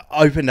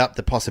opened up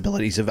the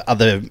possibilities of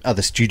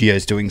other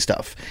studios doing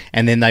stuff,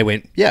 and then they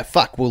went, yeah,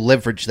 fuck, we'll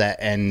leverage that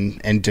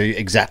and do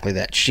exactly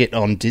that shit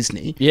on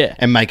Disney, Yeah.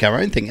 and make our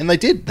own thing. And they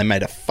did. They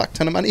made a fuck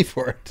ton of money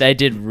for it. They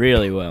did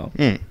really well.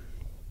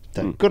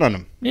 So good on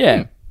them.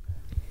 Yeah.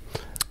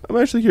 I'm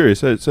actually curious.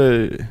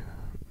 So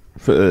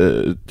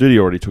Judy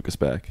already took us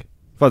back.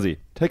 Fuzzy,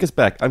 take us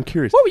back. I'm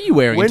curious. What were you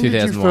wearing when in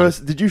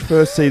 2001? did you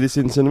first see this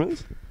in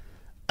cinemas?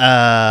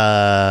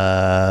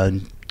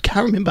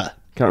 Can't remember.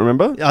 Can't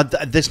remember.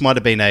 This might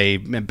have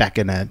been back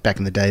in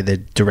the day, the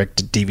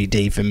direct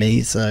DVD for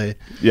me. So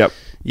Yep.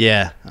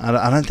 yeah,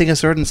 I don't think I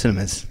saw it in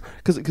cinemas.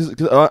 Because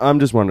I'm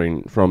just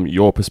wondering from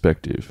your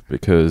perspective,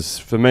 because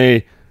for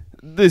me,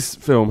 this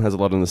film has a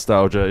lot of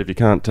nostalgia. If you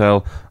can't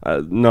tell,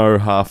 know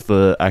half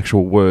the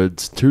actual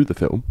words to the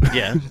film.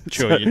 Yeah,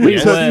 sure. We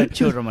yeah. were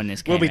children when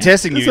this came We'll be out.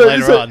 testing you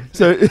later on.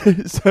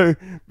 So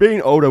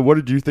being older, what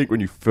did you think when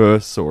you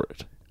first saw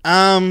it?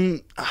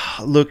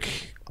 Look,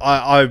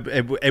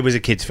 it was a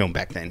kids' film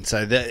back then,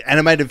 so the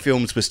animated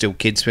films were still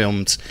kids'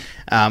 films.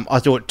 I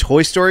thought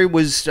Toy Story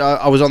was.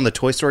 I was on the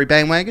Toy Story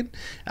bandwagon.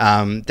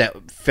 That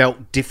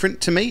felt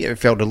different to me. It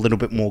felt a little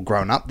bit more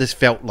grown up. This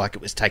felt like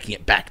it was taking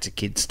it back to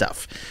kids'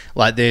 stuff.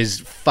 Like there's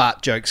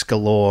fart jokes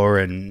galore,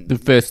 and The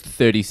first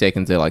 30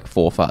 seconds are like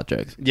 4 fart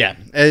jokes. yeah,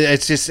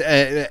 it's just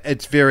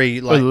it's very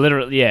Well, like.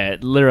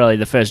 literally,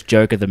 the first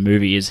joke of the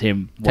movie is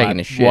him Taking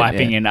a shit,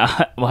 wiping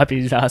yeah. wiping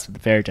his ass with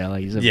the fairy tale,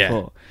 like you said Yeah,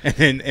 before.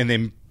 and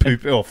then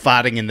poop or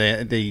farting in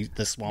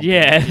the swamp.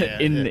 Yeah,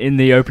 in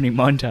the opening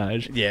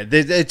montage. Yeah,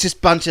 it's just a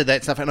bunch of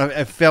that stuff, and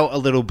I felt a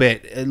little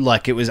bit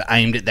like it was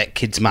aimed at that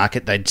kids'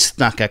 market. They'd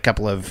snuck a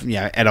couple of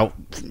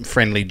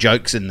adult-friendly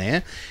jokes in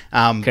there,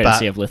 Courtesy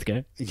but of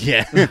Lithgow.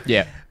 yeah,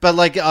 Yeah. But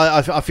like,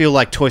 I feel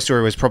like Toy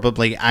Story was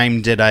probably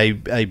aimed at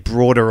a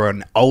broader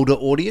and older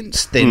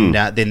audience than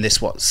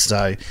this was.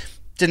 So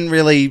didn't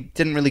really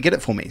get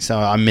it for me. So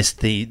I missed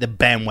the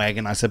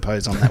bandwagon, I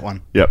suppose, on that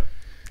one. Yep.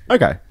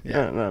 Okay.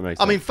 Yeah, that makes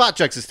sense. I mean, fart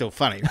jokes are still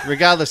funny,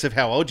 regardless of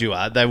how old you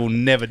are. They will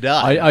never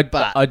die.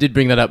 I did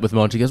bring that up with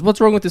Monty. He goes, what's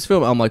wrong with this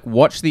film? I'm like,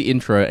 watch the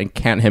intro and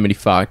count how many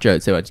fart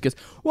jokes there are. She goes,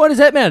 what does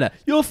that matter?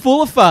 You're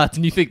full of farts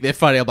and you think they're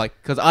funny. I'm like,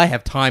 because I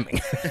have timing.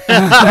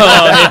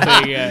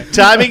 Oh, there you go.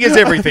 Timing is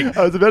everything.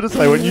 I was about to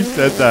say, when you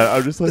said that,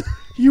 I'm just like,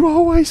 you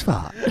always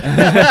fart.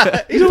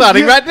 He's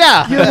farting right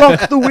now. You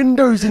lock the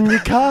windows in your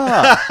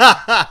car.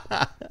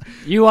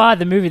 You are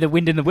the movie The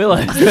Wind in the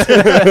Willows.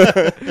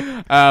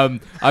 I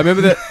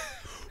remember that.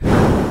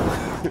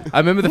 I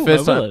remember the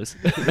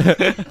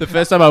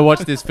first time I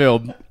watched this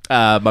film,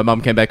 my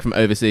mum came back from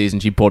overseas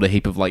and she bought a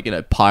heap of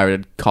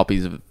pirated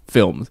copies of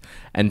films,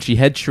 and she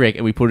had Shrek,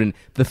 and we put in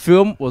the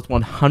film was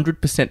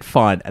 100%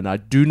 fine, and I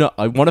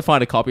want to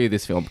find a copy of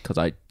this film because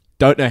I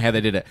don't know how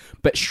they did it,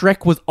 but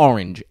Shrek was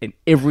orange and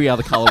every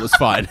other color was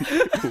fine.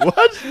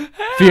 What?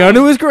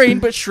 Fiona was green,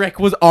 but Shrek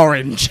was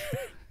orange.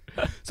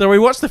 So we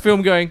watched the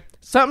film going,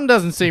 something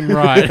doesn't seem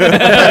right.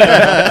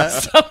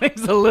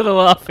 Something's a little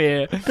off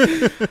here.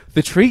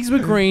 The trees were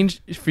green,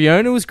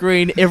 Fiona was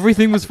green,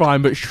 everything was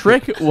fine, but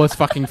Shrek was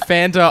fucking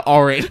Fanta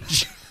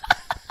orange.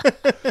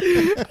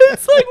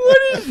 It's like,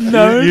 what is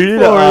known You need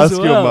for to as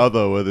ask well? your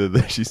mother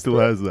whether she still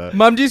has that.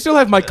 Mum, do you still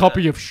have my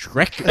copy of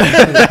Shrek?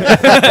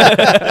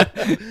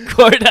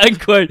 Quote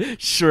unquote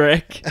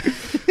Shrek.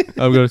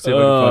 I'm going to see if I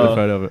can find a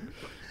photo of it.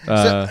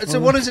 So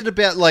what is it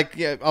about,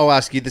 I'll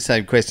ask you the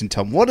same question,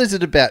 Tom. What is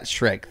it about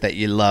Shrek that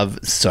you love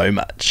so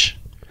much?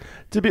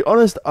 To be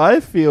honest, I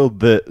feel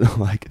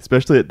that,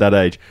 especially at that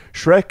age,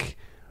 Shrek,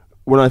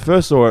 when I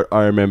first saw it,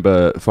 I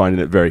remember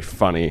finding it very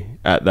funny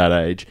at that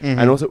age. Mm-hmm.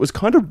 And also, it was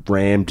kind of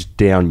rammed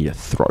down your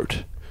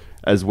throat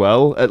as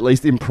well. At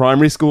least in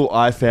primary school,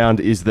 I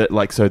found is that,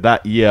 so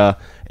that year,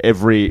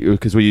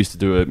 because we used to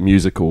do a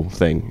musical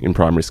thing in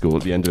primary school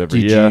at the end of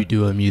every year. Did you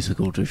do a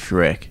musical to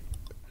Shrek?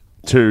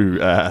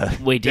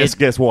 We did.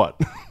 Guess what?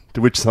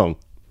 To which song?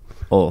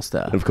 All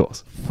Star. Of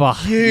course.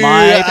 Fuck. You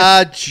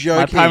are joking.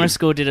 My primary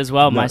school did as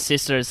well. No. My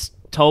sister has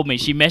told me,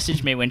 she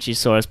messaged me when she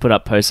saw us put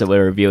up posts that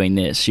we're reviewing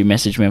this. She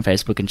messaged me on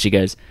Facebook and she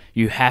goes,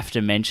 you have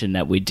to mention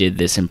that we did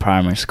this in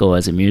primary school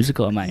as a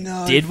musical. I'm like,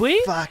 no did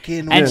we?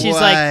 Fucking and she's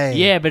way. like,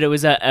 yeah, but it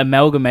was an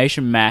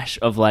amalgamation mash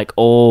of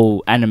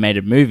all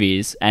animated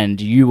movies, and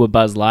you were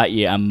Buzz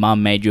Lightyear and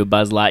Mum made you a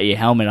Buzz Lightyear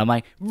helmet. I'm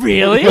like,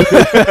 really?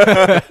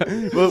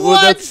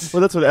 well, that's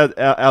what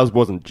ours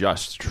wasn't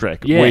just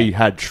Shrek. Yeah. We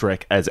had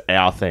Shrek as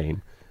our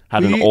theme.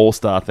 Had an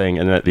all-star thing,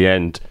 and at the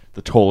end,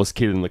 the tallest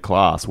kid in the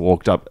class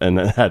walked up and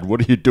had, "What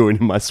are you doing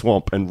in my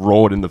swamp?" and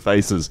roared in the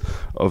faces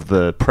of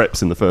the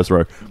preps in the first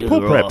row.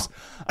 Poor preps.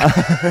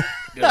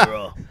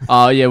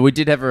 Oh, yeah, we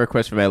did have a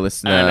request from our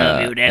listener,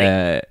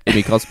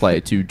 Emmy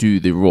Cosplayer, to do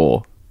the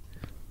Raw.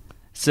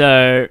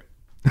 So...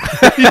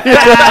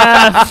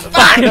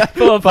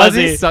 Poor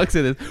Fuzzy sucks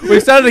at this.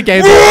 We've started a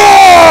game. Oh,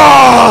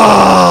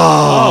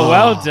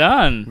 well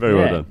done. Very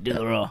well done. Do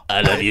the Raw.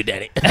 I love you,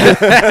 Daddy.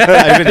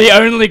 The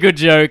only good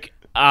joke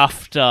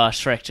after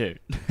Shrek 2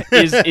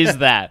 is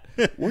that.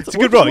 It's a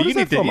good role. You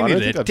need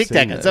to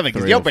tic-tac on something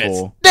because your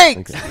breath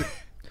stinks.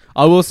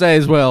 I will say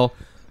as well,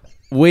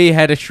 we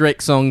had a Shrek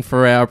song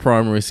for our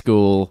primary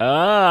school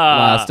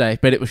last day,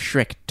 but it was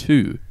Shrek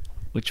 2.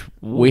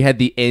 We had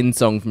the end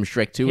song from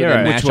Shrek 2 Hero. and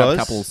they mashed Which up was? a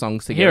couple of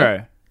songs together.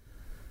 Hero.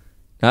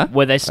 Huh?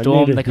 Where they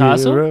stormed the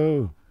castle?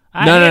 Hero.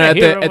 No, at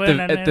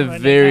the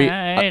very...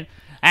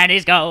 and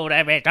he's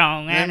gonna be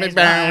strong, and he's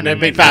gonna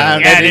be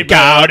found, and he's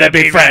gonna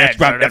be fresh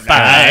from the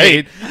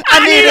fight.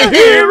 I need a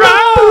hero.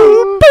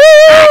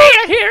 I need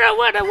a hero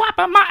with a whop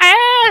on my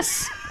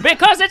ass.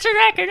 Because it's a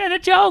record and the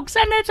jokes,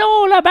 and it's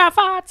all about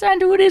farts,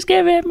 and Woody's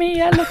giving me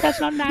a look that's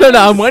not nice. No,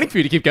 I'm waiting for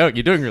you to keep going.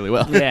 You're doing really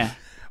well. Yeah.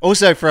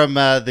 Also from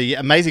the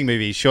amazing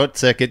movie Short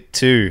Circuit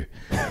 2.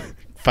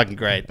 Fucking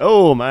great.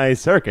 Oh, my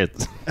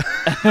circuits.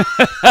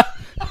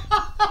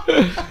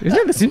 Isn't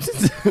that The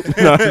Simpsons?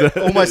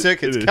 All my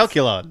circuits.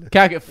 Calculon.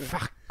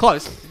 Fuck.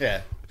 Close.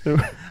 Yeah.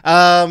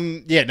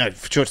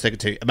 Short Circuit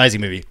 2.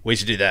 Amazing movie. We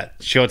should do that.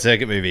 Short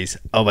Circuit movies.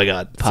 Oh my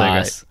god.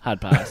 Pass. Hard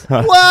pass. So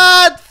great.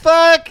 What?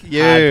 Fuck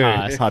you.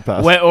 Hard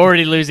pass. We're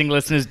already losing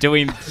listeners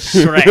doing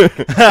Shrek.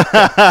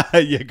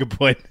 Yeah, good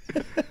point.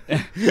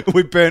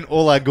 We burnt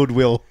all our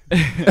goodwill.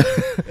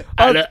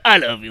 I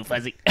love you,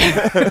 Fuzzy.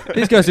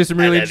 These guys do some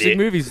really interesting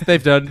movies.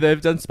 They've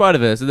done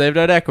Spider-Verse, and they've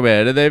done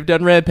Aquaman, and they've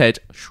done Rampage.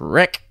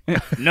 Shrek.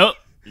 No.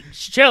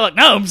 Sherlock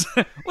Gnomes.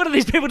 What are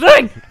these people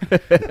doing?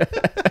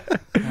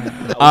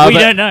 We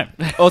don't know.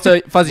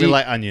 Also, Fuzzy. We're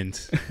like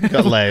onions.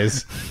 Got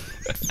layers.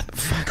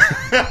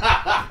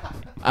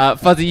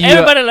 Fuzzy, you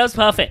Everybody loves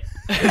Parfait.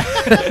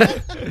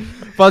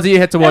 Fuzzy, you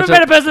had to watch Every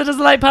better it. person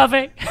doesn't like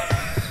Parfait.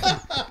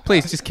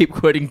 Please, just keep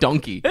quoting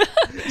Donkey.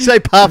 Say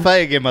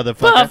parfait again,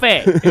 motherfucker.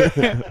 Parfait.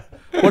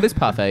 What is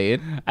parfait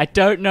in? I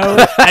don't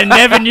know. I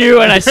never knew,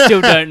 and I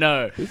still don't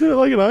know. Isn't it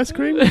like an ice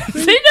cream? See,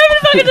 nobody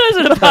fucking knows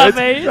what a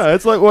parfait is. No,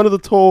 it's like one of the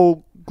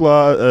tall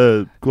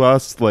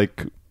glass,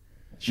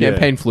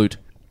 Champagne flute.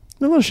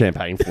 No, not a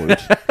champagne flute.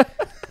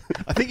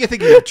 I think you're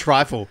thinking of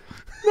trifle.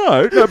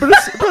 No, but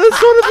it's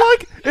sort of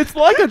like it's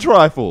like a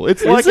trifle.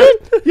 It's like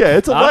it?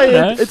 It's a I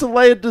don't know.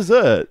 layered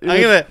dessert.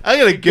 I'm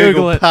gonna Google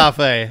Google it.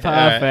 parfait.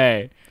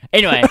 Parfait.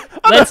 Anyway,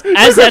 let's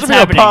as that's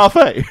happening.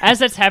 Parfait. As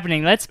that's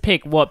happening, let's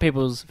pick what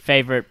people's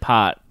favorite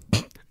part.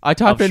 I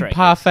type Of in Shrek.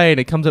 parfait and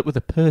it comes up with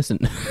a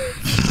person.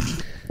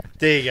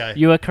 There you go.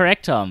 You are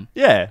correct, Tom.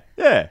 Yeah.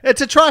 It's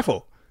a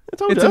trifle.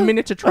 It's a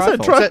miniature I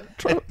said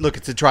trifle. Look,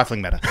 it's a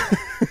trifling matter.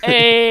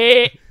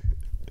 Hey.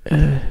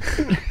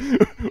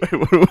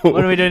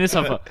 What are we doing this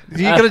one for?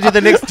 You got to do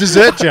the next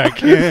dessert joke.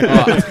 To be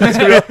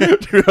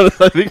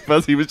honest, I think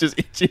Fuzzy was just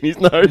itching his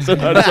nose.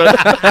 And I just went,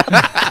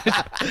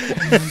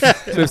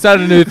 So we've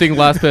started a new thing.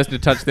 Last person to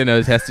touch their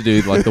nose has to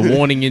do like the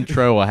warning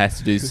intro or has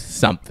to do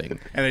something.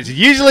 And it's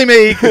usually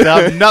me because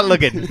I'm not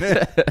looking.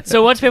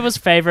 So, what's people's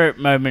favorite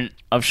moment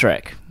of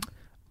Shrek?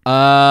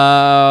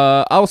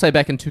 I will say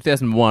back in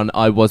 2001,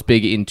 I was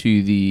big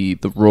into the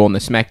Raw and the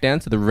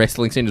SmackDown, so the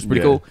wrestling scene was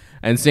pretty Yeah. cool.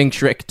 And seeing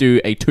Shrek do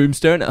a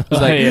tombstone, I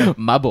was like, yeah.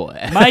 my boy.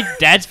 My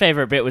dad's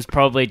favorite bit was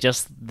probably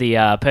just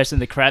the person in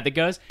the crowd that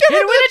goes, "Hit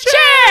it with a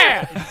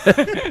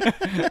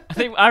chair!" I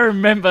think I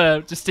remember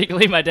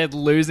distinctly my dad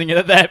losing it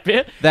at that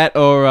bit. That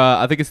or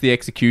I think it's the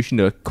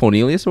executioner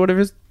Cornelius or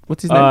whatever.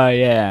 What's his name? Oh,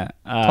 yeah.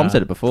 Tom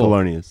said it before.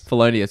 Felonious.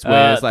 Felonius.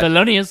 Where it's like,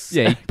 Thelonious.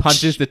 yeah, he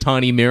punches the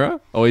tiny mirror.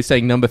 Always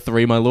saying number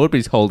 3, my lord, but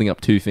he's holding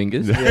up 2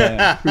 fingers.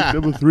 Yeah.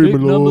 Number 3, my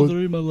lord.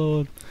 3, my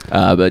lord.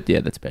 But yeah,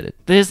 that's about it.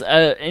 There's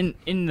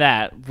in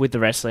that with the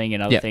wrestling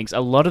and other Yep. things,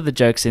 a lot of the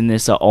jokes in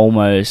this are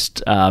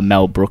almost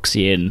Mel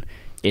Brooksian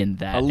in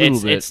that. A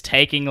little bit. It's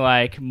taking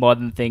like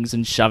modern things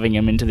and shoving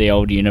them into the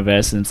old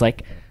universe, and it's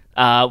like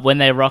when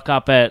they rock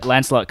up at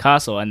Lancelot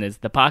Castle and there's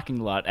the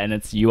parking lot and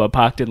it's "You are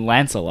parked in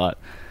Lancelot,"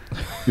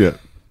 Yeah.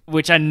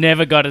 which I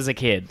never got as a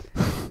kid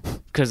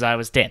because I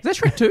was 10. Is that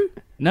Shrek 2?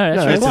 No,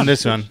 that's No, Shrek It's 1. in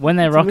this one. When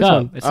they rock this up,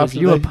 one. it says After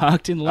 "You are the-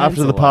 parked in Lancelot."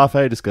 After the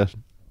parfait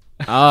discussion.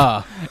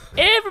 Ah.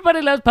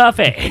 Everybody loves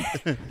parfait.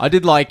 I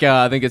did like,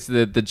 I think it's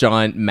the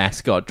giant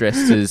mascot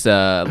dressed as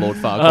Lord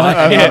Farquaad. Oh,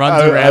 and he yeah.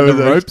 runs around the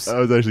ropes. I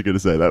was actually going to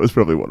say that was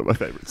probably one of my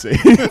favourite scenes.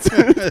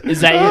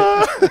 Is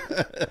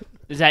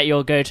that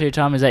your go-to,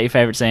 Tom? Is that your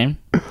favorite scene?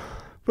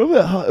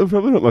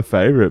 Probably not my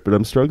favourite, but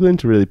I'm struggling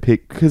to really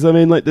pick because I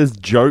mean, like, there's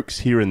jokes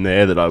here and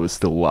there that I was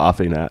still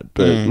laughing at,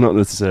 but not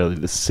necessarily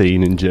the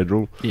scene in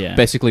general. Yeah.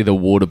 Basically the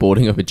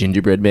waterboarding of a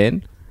gingerbread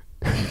man.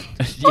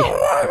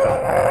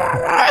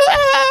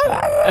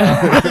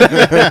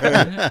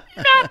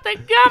 Not the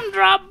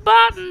gumdrop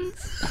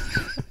buttons.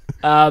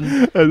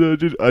 And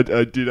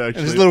I did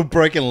actually. His little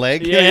broken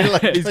leg. Yeah.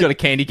 He's got a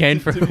candy cane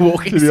for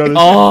walking. To be honest,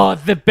 Oh,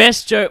 the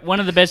best joke, one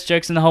of the best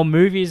jokes in the whole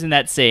movie is in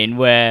that scene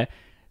where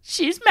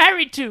she's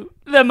married to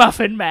the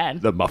Muffin Man.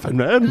 the Muffin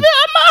Man.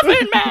 The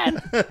Muffin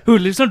Man! Who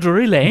lives on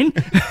Drury Lane.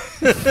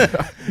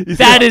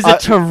 That is a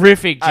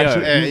terrific joke.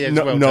 Actually, Yeah, it's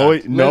well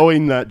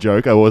knowing that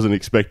joke, I wasn't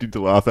expecting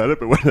to laugh at it,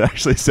 but when it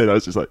actually said, I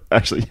was just like,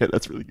 actually, yeah,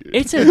 that's really good.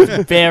 It's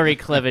a very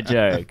clever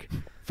joke.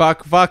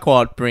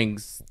 Farquaad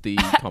brings the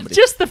comedy.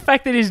 Just the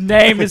fact that his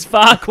name is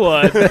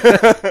Farquaad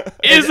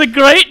is a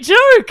great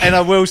joke. And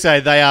I will say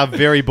they are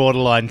very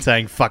borderline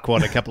saying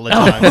 "fuckwad" a couple of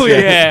times. Oh,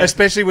 yeah.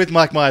 Especially with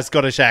Mike Myers'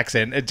 Scottish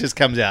accent, it just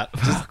comes out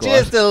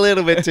just a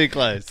little bit too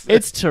close.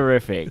 It's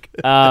terrific.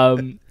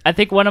 I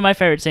think one of my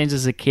favorite scenes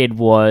as a kid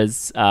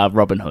was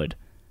Robin Hood.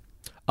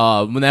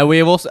 Now we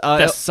have also.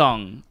 The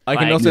song. I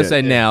can like, also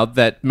say now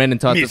that Men in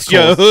Tights, of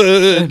Monsieur course,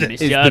 Hood.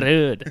 Mr.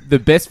 Hood. the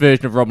best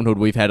version of Robin Hood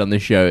we've had on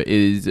this show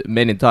is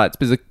Men in Tights,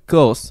 because of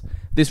course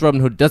this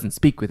Robin Hood doesn't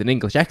speak with an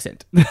English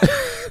accent.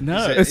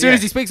 No. As soon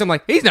as he speaks, I'm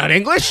like, he's not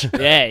English.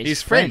 Yeah,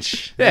 He's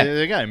French. Yeah.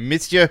 There you go,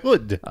 Monsieur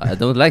Hood. I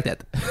don't like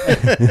that.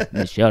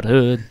 Mr.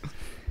 Hood.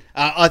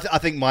 I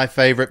think my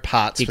favourite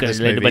parts for this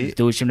movie.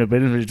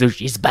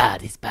 It's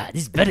bad.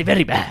 It's very,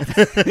 very bad.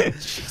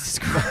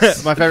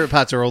 My favourite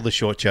parts are all the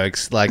short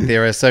jokes. Like,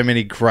 there are so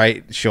many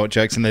great short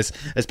jokes in this,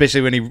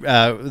 especially when he,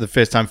 the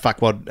first time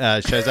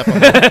Fuckwad shows up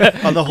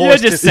on the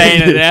horse. You're just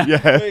saying it now.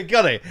 Yeah.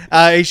 Got it.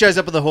 He shows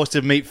up on the horse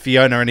to meet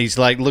Fiona, and he's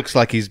like, looks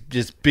like he's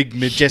just big,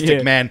 majestic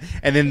Yeah. man.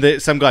 And then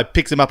some guy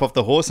picks him up off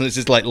the horse, and it's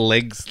just like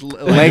legs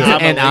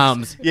and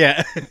arms.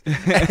 Yeah,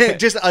 I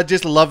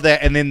just love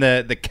that. And then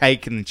the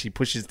cake, and she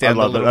pushes I down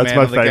the love that. little That's man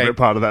my on the favourite cake.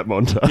 part of that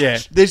montage. Yeah,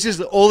 there's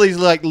just all these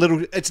like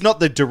little. It's not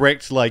the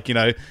direct like, you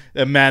know,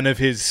 a man of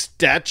his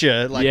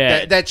stature. Like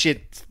Yeah. that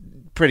shit's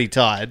pretty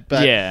tired.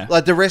 But Yeah.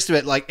 like the rest of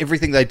it, like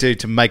everything they do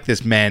to make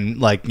this man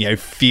like, you know,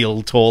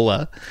 feel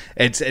taller,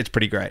 it's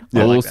pretty great. I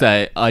like will that.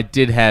 say I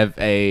did have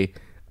a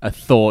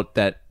thought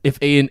that if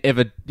Ian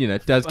ever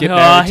does get Oh,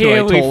 married to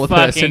here a we taller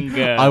fucking person,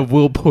 go. I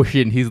will push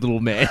in his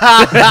little man.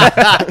 That's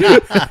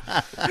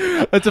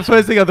the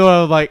first thing I thought.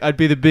 I was like, I'd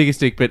be the biggest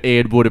dick, but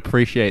Ian would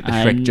appreciate the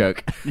Shrek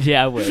joke.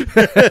 Yeah, I would.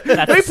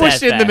 That's He a pushed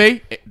sad into fact.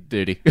 me,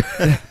 dirty.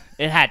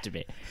 It had to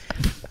be.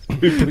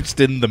 Who pushed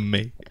in the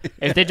me?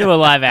 If they do a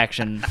live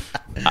action,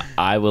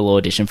 I will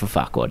audition for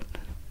Farquaad.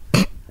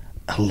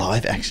 A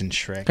live action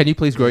Shrek. Can you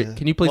please grow?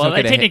 Can you please Well, not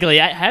they get ahead? technically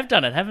have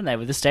done it, haven't they,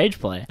 with the stage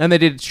play? And they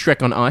did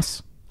Shrek on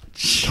Ice.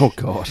 Oh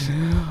God.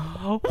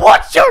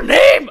 What's your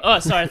name? Oh,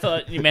 sorry, I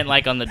thought you meant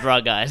like on the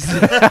drug guys.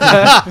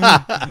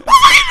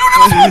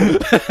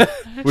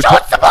 We'll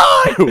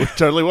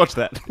totally watch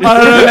that.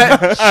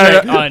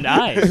 Shrek on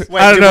ice.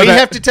 Wait, do we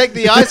have to take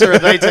the ice, or are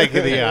they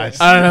taking the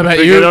ice? I don't know about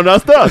Bring it on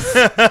us.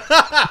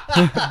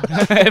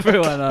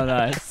 Everyone on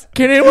ice.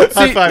 Can anyone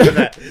High see? five for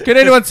that. Can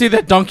anyone see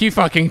that donkey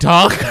fucking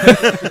talk?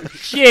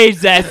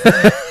 Jesus.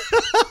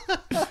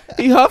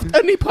 He huffed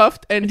and he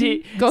puffed and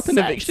he got an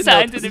eviction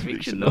Signed notice. an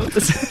eviction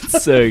notice.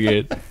 It's so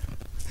good.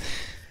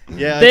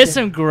 Yeah, There's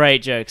some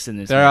great jokes in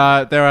this. There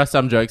are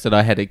some jokes that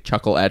I had to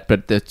chuckle at,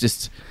 but there's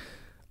just...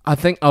 I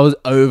think I was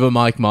over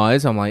Mike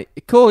Myers. I'm like,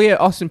 cool, yeah,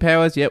 Austin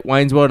Powers, yeah,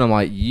 Wayne's World. I'm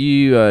like,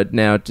 you are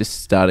now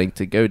just starting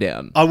to go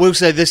down. I will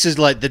say this is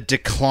like the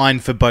decline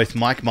for both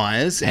Mike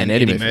Myers and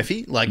Eddie Eddie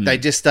Murphy. Like they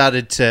just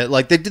started to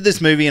they did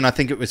this movie, and I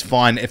think it was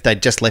fine if they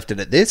just left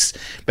it at this.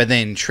 But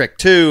then Shrek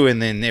 2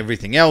 and then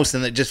everything else,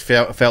 and it just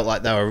felt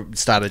like they were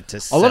started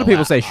to. A lot of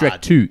people say hard.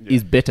 Shrek 2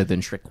 is better than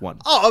Shrek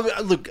 1. Oh,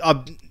 look,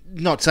 I'm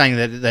not saying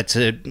that that's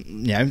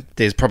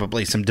there's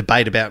probably some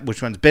debate about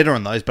which one's better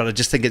on those, but I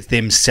just think it's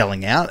them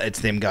selling out. It's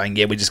them going,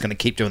 yeah, we're just going to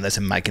keep doing this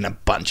and making a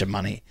bunch of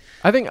money.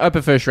 I think I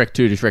prefer Shrek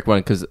 2 to Shrek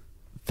 1 because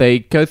they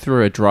go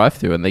through a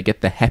drive-thru and they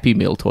get the Happy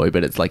Meal toy,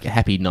 but it's like a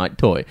Happy Night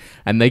toy.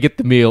 And they get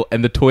the meal,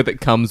 and the toy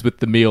that comes with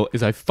the meal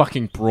is a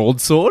fucking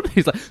broadsword.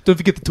 He's like, don't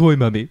forget the toy,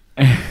 mummy.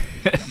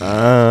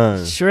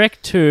 Shrek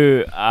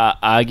 2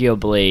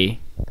 arguably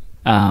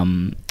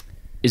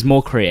is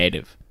more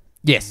creative.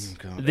 Yes.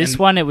 This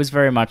one, it was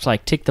very much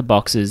like tick the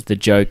boxes. The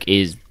joke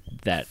is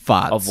that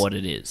Farts. of what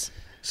it is.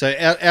 So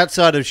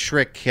outside of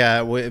Shrek,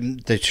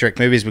 the Shrek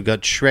movies, we've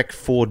got Shrek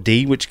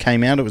 4D, which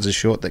came out. It was a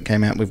short that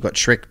came out. We've got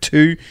Shrek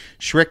 2,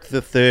 Shrek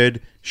the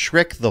Third,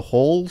 Shrek the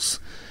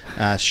Halls,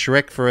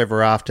 Shrek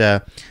Forever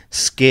After,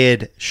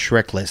 Scared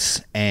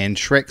Shrekless, and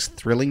Shrek's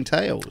Thrilling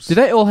Tales. Did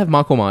they all have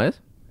Michael Myers?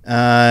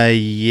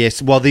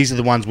 Yes. Well, these are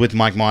the ones with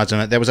Mike Myers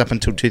on it. That was up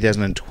until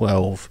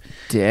 2012.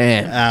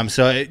 Damn.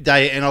 So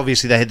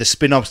obviously they had the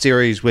spin-off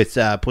series with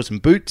Puss in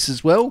Boots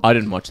as well. I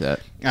didn't watch that.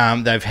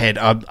 They've had,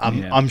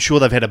 I'm sure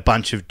they've had a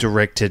bunch of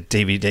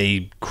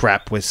direct-to-DVD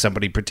crap with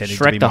somebody pretending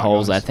to be Shrek the Mike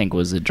Holes, Myers. I think,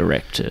 was a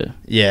director.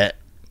 Yeah.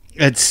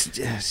 It's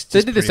They just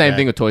did the pretty same bad.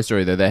 thing with Toy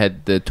Story, though. They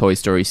had the Toy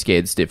Story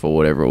Scared Stiff or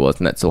whatever it was,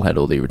 and that still had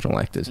all the original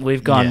actors.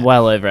 We've gone Yeah.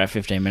 well over our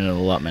 15-minute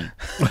allotment.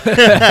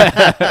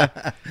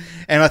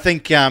 And I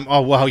think,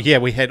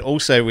 we had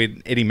also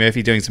with Eddie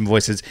Murphy doing some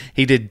voices.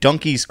 He did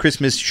Donkey's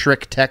Christmas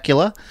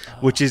Shrektacular,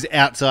 which is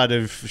outside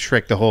of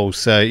Shrek the Hall.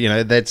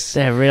 So, that's...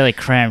 They really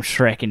crammed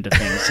Shrek into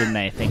things, didn't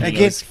they? Thinking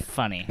Again- it was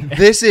funny.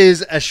 This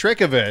is a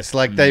Shrekiverse.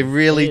 Like, they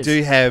really is.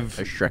 do have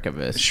A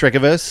Shrekiverse.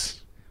 Shrekiverse.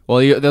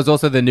 Well, there's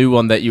also the new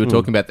one that you were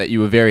talking about that you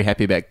were very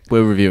happy about.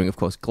 We're reviewing, of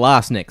course,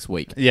 Glass next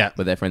week. Yeah.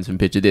 With our friends from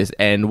Picture This.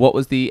 And what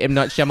was the M.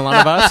 Night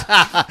Shyamalan of us?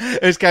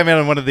 It just came out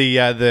on one of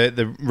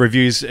the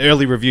reviews,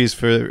 early reviews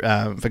for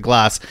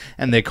Glass,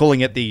 and they're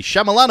calling it the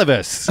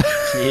Shyamalaniverse.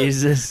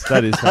 Jesus.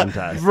 That is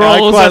fantastic.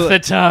 Rolls quite- off the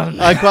tongue.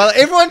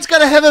 Everyone's got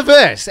to have a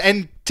verse,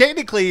 and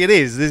technically it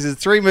is. This is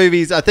 3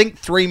 movies. I think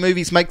 3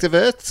 movies make a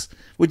verse.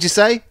 Would you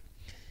say?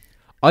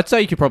 I'd say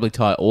you could probably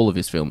tie all of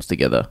his films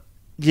together.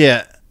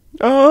 Yeah.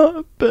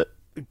 But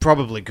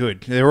Probably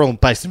good. They're all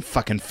based in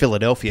fucking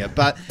Philadelphia,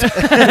 but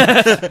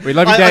We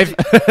love you, Dave.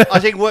 I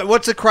think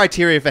what's the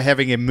criteria for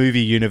having a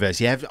movie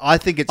universe? I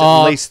think it's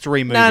at least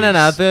 3 movies.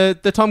 No.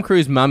 The Tom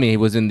Cruise Mummy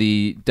was in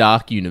the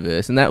Dark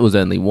Universe, and that was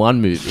only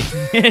one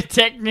movie.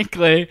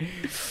 Technically.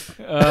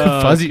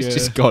 Fuzzy's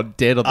just got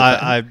dead on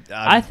the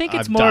I think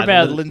it's I've more died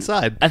about- a little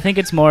inside. I think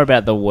it's more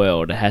about the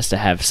world. It has to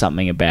have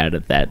something about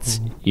it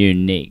that's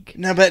unique.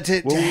 No, but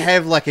to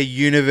have like a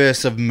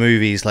universe of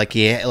movies, like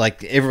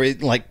every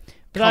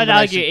But I'd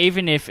argue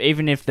even if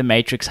The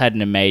Matrix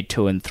hadn't made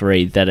 2 and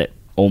 3, that it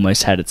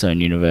almost had its own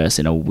universe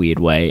in a weird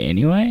way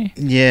anyway.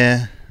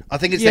 Yeah. I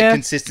think it's Yeah. that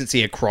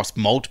consistency across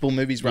multiple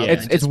movies rather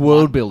It's than it's just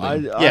world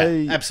one. building.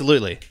 Yeah,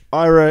 absolutely.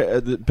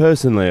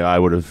 Personally, I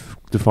would have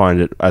defined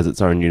it as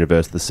its own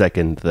universe the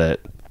second that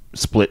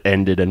Split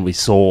ended and we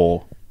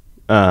saw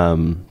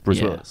Bruce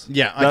Yeah. Willis.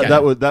 Yeah,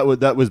 That- okay.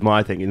 that was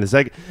my thing. In the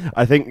second,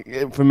 I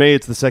think for me,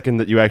 it's the second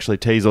that you actually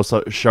tease or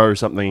show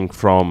something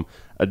from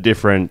a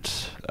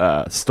different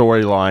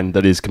storyline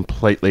that is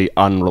completely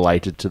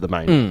unrelated to the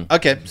main.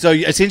 Okay, so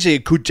essentially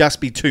it could just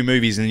be 2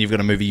 movies and then you've got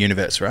a movie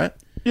universe, right?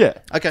 Yeah.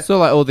 Okay. So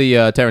like all the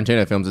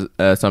Tarantino films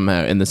are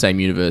somehow in the same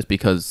universe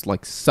because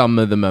like some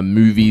of them are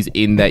movies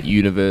in that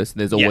universe.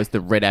 There's always the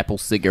Red Apple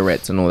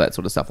cigarettes and all that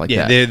sort of stuff like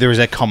Yeah, that. there is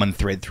a common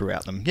thread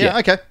throughout them. Yeah, Yeah.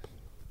 okay.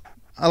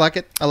 I like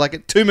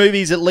it. 2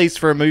 movies at least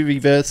for a movie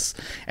verse,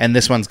 and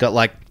this one's got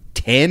like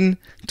 10,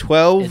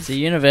 12. It's a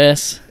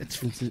universe.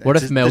 What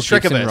It's if Mel the Gibson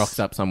Shrekiverse. rocks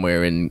up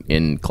somewhere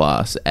in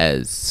Class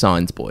as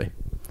Signs Boy?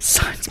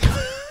 Science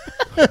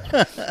boy.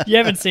 You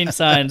haven't seen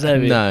Signs,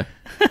 have you? No.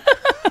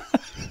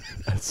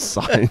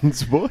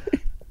 Science boy.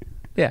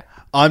 Yeah.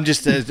 I'm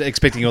just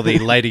expecting all the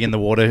Lady in the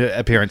Water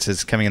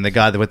appearances coming in. The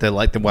guy with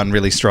the one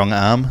really strong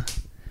arm.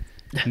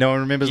 No one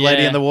remembers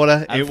Lady Yeah, in the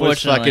Water? It was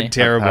unfortunately. fucking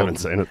terrible. I haven't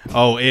seen it.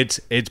 Oh, it's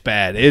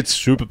bad. It's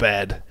super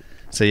bad.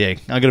 So yeah,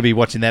 I'm going to be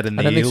watching that in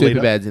the I don't think lead up.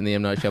 Superbad's in the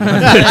M. Night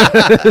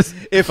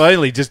Shyamalan. If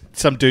only just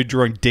some dude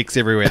drawing dicks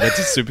everywhere. That's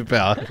a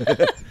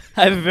superpower.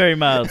 I have a very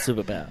mild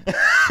superpower.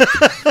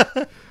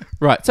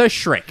 Right, so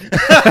Shrek.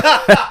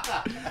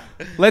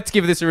 Let's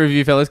give this a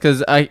review, fellas,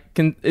 because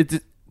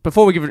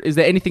before we give it, is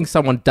there anything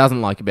someone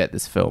doesn't like about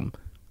this film?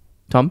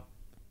 Tom?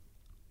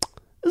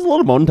 There's a lot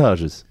of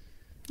montages.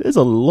 There's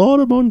a lot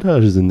of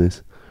montages in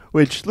this.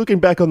 Which, looking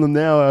back on them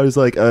now, I was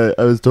like, I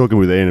was talking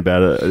with Ian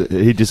about it.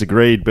 He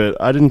disagreed, but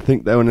I didn't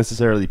think they were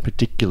necessarily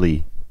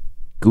particularly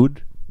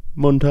good.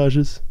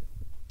 montages.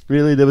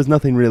 Really, there was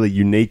nothing really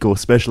unique or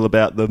special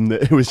about them.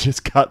 It was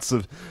just cuts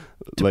of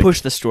To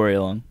push the story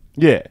along.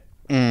 Yeah.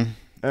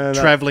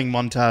 Traveling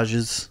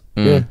montages.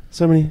 Yeah,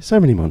 so many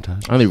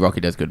montages. Only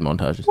Rocky does good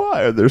montages.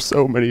 Why are there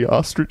so many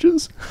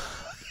ostriches?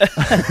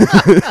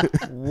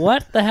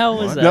 What the hell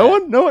was that? No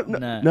one? No.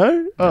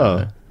 No.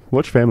 Oh,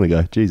 watch Family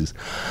Guy. Jesus.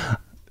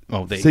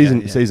 Oh, there you go,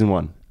 yeah. Season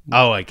 1.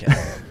 Oh, okay.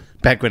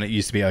 Back when it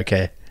used to be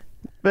okay.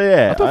 But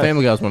yeah, I thought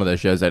Family Guy was one of those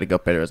shows that it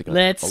got better as it got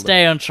Let's older.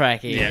 stay on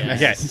track here. Yeah.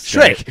 Okay.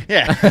 Shrek.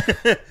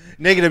 Yeah.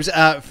 Negatives.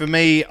 For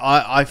me,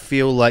 I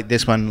feel like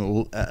this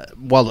one,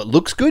 while it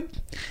looks good,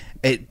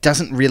 it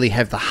doesn't really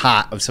have the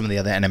heart of some of the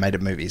other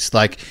animated movies.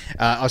 Like,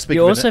 I was speaking.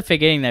 You're also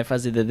forgetting, though,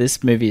 Fuzzy, that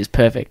this movie is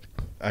perfect.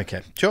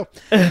 Okay, sure.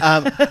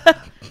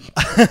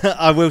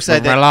 I will say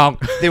that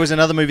there was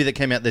another movie that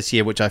came out this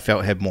year which I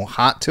felt had more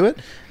heart to it,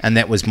 and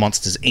that was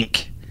Monsters,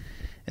 Inc.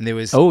 And there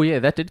was... Oh, yeah,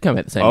 that did come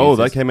out the same year. Oh,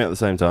 they came out at the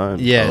same time.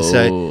 Yeah,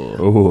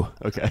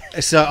 okay.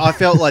 So I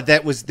felt like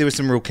there was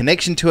some real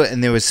connection to it,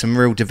 and there was some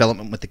real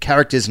development with the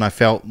characters, and I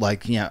felt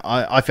like,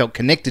 I felt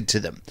connected to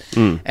them.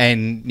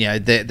 And,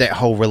 that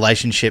whole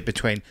relationship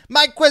between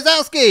Mike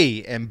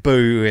Wazowski and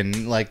Boo,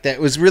 and, like, that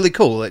was really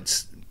cool.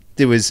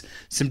 There was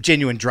some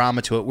genuine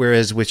drama to it,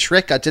 whereas with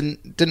Shrek, I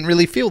didn't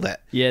really feel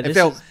that. Yeah,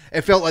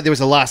 it felt like there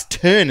was a last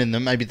turn in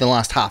maybe the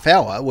last half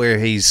hour, where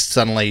he's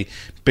suddenly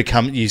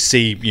become. You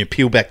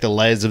peel back the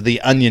layers of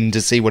the onion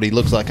to see what he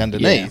looks like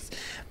underneath. Yeah.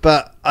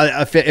 But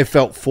it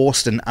felt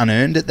forced and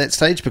unearned at that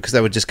stage because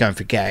they were just going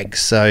for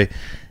gags. So I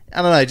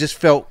don't know, it just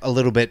felt a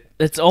little bit.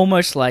 It's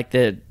almost like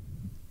they're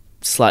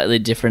slightly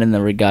different in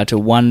the regard to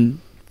one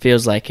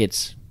feels like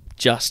it's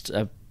just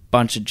a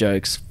bunch of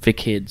jokes for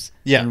kids,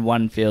 and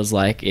one feels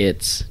like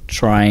it's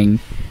trying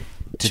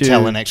to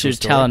tell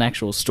an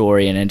actual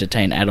story and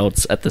entertain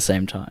adults at the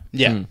same time.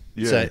 Yeah.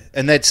 So,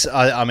 and that's,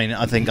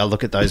 I think I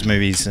look at those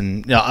movies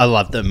and I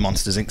love the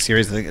Monsters, Inc.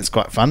 series. I think it's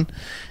quite fun.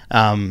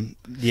 And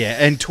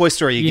Toy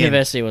Story again.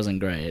 University wasn't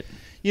great.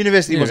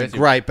 University wasn't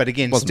great, but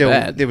again, still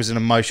bad. There was an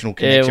emotional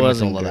connection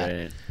with all of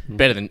great. that.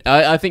 Better than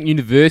I think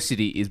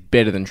University is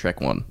better than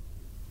Shrek 1.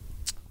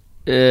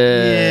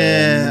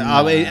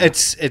 I mean,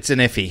 it's an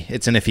iffy.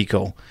 It's an iffy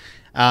call.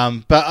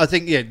 But I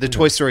think the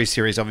Toy Story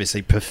series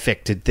obviously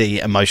perfected the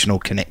emotional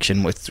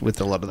connection with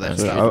a lot of that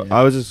stuff.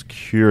 I was just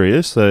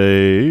curious.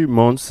 So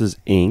Monsters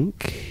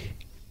Inc.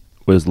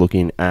 was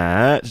looking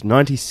at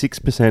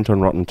 96% on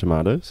Rotten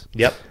Tomatoes.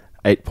 Yep.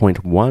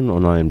 8.1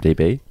 on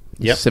IMDb.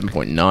 Yep.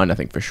 7.9 I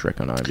think for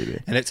Shrek on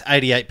IMDb. And it's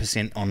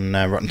 88% on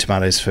Rotten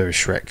Tomatoes for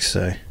Shrek.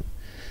 So.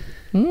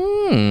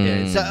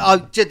 Yeah, so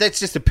that's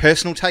just a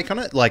personal take on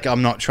it. Like,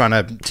 I'm not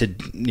trying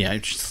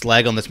to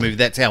slag on this movie.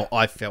 That's how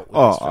I felt.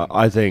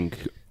 I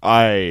think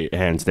I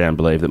hands down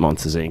believe that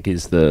Monsters Inc.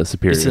 is the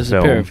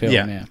superior film.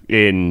 Yeah.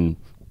 In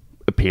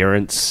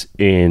appearance,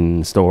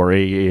 in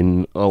story,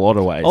 in a lot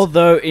of ways.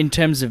 Although in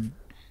terms of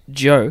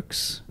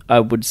jokes, I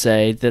would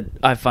say that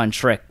I find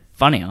Shrek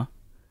funnier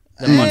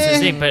than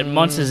Monsters Inc. But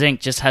Monsters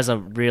Inc. just has a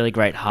really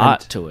great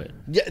heart to it.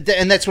 Yeah,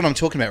 and that's what I'm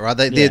talking about,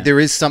 right? There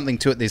is something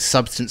to it. There's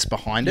substance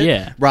behind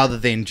it, rather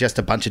than just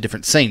a bunch of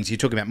different scenes. You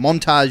talk about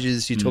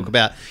montages. You talk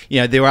about,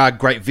 there are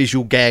great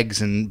visual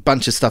gags and a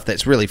bunch of stuff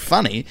that's really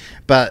funny.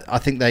 But I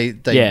think they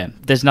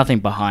there's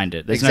nothing behind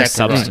it. There's no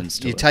substance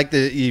to it. You take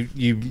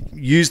you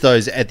use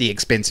those at the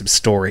expense of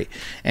story,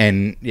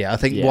 and I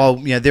think while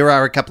there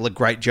are a couple of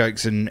great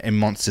jokes in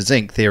Monsters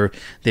Inc., they're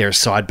a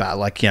sidebar.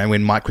 Like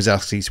when Mike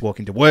Wazowski's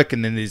walking to work,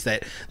 and then there's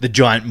the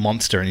giant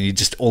monster, and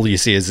all you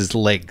see is his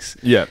legs.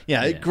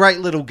 Great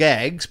little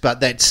gags,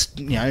 but that's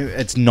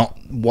it's not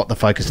what the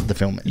focus of the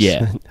film is.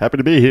 Yeah, happy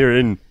to be here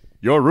in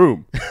your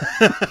room.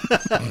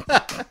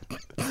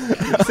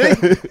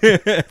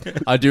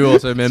 I do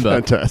also remember.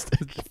 Fantastic.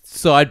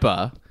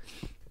 Sidebar: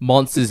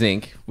 Monsters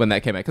Inc. when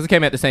that came out, because it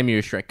came out the same year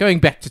as Shrek. Going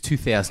back to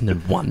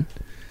 2001,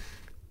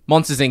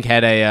 Monsters Inc.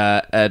 had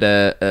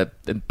a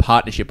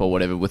partnership or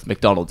whatever with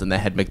McDonald's, and they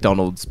had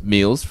McDonald's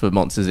meals for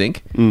Monsters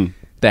Inc.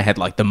 They had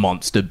like the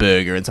Monster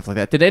Burger and stuff like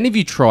that. Did any of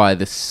you try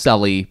the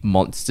Sully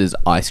Monsters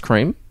ice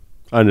cream?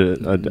 I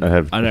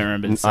have. I don't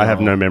remember. I have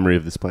no memory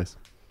of this place.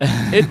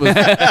 It was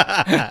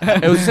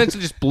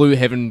essentially just Blue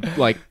Heaven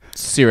like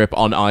syrup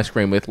on ice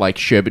cream with like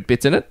sherbet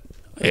bits in it.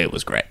 It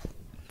was great.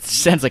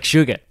 Sounds like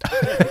sugar.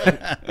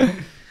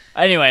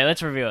 Anyway,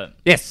 let's review it.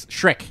 Yes,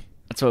 Shrek.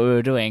 That's what we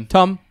were doing.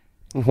 Tom?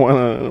 I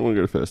want to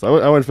go first.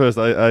 I went first.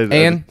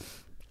 Ian?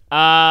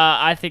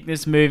 I think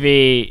this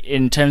movie,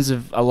 in terms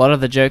of a lot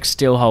of the jokes,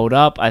 still hold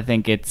up. I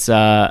think it's,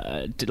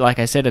 like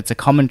I said, it's a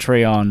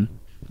commentary on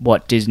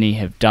what Disney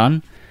have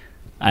done.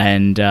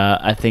 And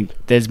I think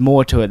there's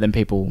more to it than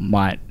people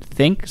might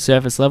think,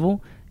 surface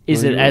level.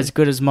 Is it as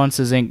good as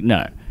Monsters, Inc.?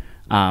 No.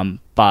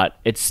 But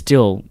it's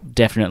still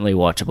definitely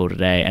watchable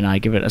today, and I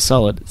give it a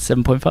solid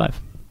 7.5.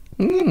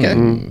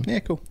 Okay. Yeah,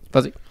 cool.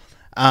 Fuzzy?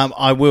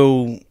 I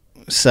will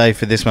say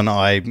for this one,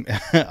 I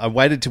I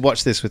waited to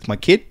watch this with my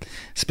kid.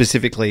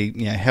 Specifically,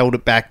 held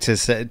it back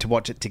to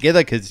watch it together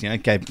because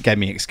gave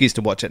me an excuse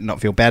to watch it and not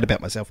feel bad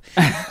about myself.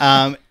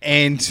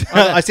 And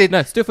I said,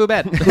 No, still feel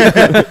bad.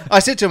 I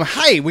said to him,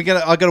 "Hey,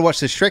 I got to watch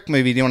the Shrek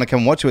movie. Do you want to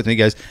come watch it with me?" He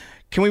goes,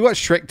 "Can we watch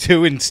Shrek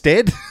 2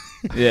 instead?"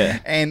 Yeah.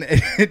 And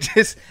it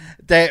just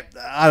that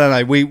I don't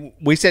know.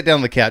 We sat down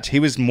on the couch. He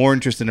was more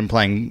interested in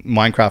playing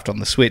Minecraft on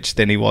the Switch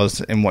than he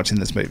was in watching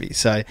this movie.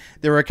 So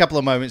there were a couple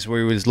of moments where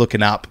he was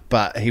looking up,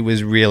 but he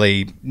was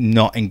really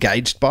not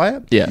engaged by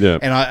it. Yeah. Yeah.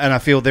 And I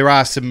feel there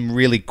are some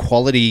really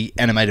quality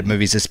animated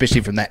movies,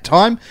 especially from that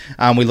time.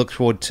 We look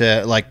forward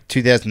to like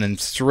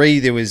 2003.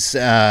 There was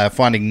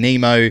Finding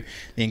Nemo,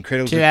 The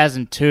Incredibles.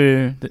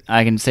 2002,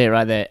 I can see it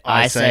right there.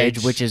 Ice Ice Age,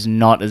 Age. which is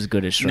not as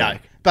good as Shrek. No,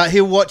 but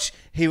he'll watch.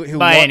 He'll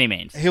By wa- any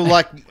means. He'll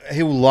like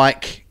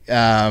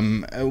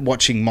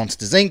watching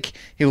Monsters Inc.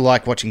 He'll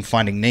like watching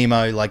Finding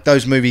Nemo. Like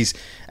those movies,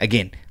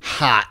 again,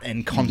 heart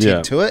and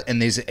content to it,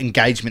 and there's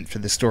engagement for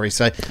the story.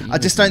 So I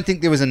just don't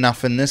think there was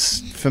enough in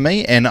this for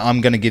me, and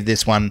I'm going to give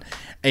this one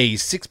a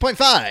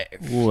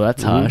 6.5. Ooh,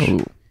 that's harsh.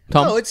 Ooh.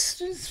 Tom, Oh,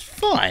 it's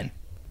fine.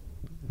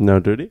 No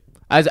duty.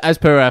 as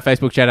per our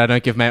Facebook chat, I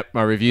don't give my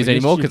reviews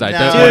anymore because I No,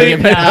 don't want to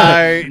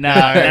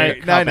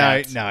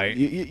give no.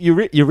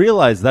 You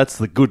realize that's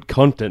the good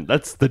content.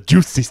 That's the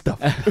juicy stuff.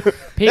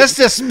 That's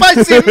the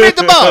spicy You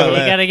meatball.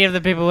 gotta give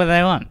the people what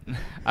they want.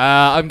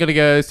 I'm going to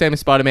go Sam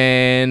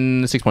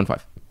Spider-Man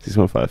 6.5.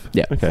 6.5.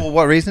 Yeah. Okay. For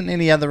what reason?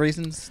 Any other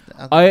reasons?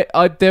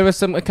 There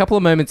were a couple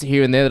of moments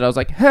here and there that I was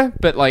like,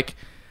 but like,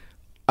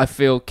 I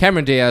feel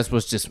Cameron Diaz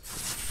was just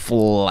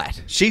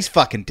flat. She's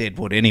fucking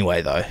Deadwood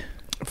anyway, though.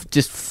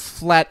 Just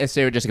flat as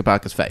Sarah Jessica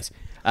Parker's face.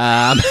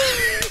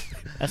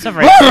 That's not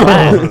very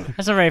flat.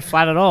 That's not very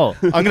flat at all.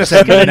 I'm going to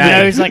say Got a nay.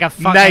 nose like a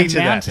Nay fucking to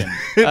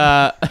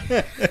that.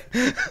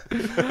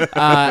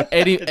 mountain.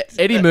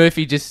 Eddie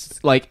Murphy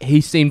just, like,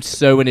 he seemed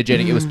so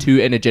energetic. It was too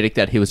energetic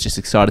that he was just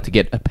excited to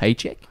get a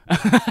paycheck.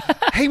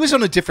 He was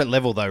on a different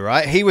level, though,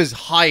 right? He was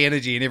high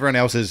energy, and everyone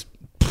else is.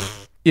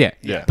 Yeah.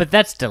 But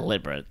that's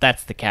deliberate.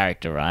 That's the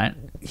character, right?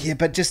 Yeah,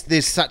 but just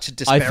there's such a I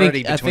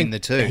disparity think between the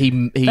two.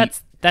 He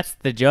That's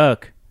the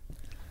joke.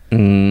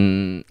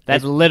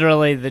 That's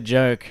literally the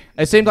joke.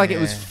 it seemed like it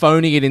was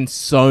phoning it in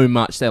so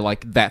much that,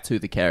 like, that's who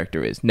the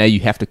character is. Now you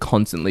have to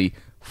constantly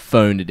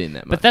phone it in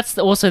that much. But that's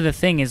also the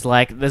thing is,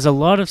 like, there's a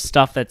lot of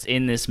stuff that's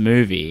in this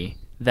movie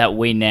that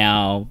we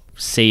now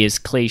see as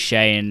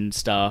cliche and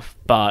stuff,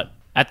 but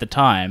at the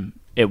time,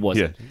 it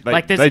wasn't.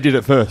 Yeah. They did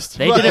it first.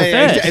 They did it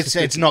Well, first.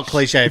 it's not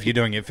cliche if you're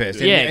doing it first.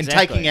 Yeah, and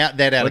exactly. taking out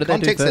that out What of did they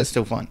do context, that's first?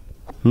 still fine.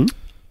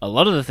 A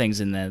lot of the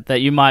things in there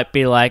that you might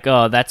be like,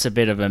 oh, that's a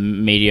bit of a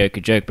mediocre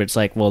joke, but it's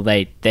like, well,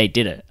 they did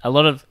it. A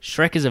lot of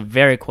Shrek is a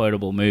very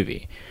quotable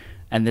movie,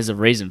 and there's a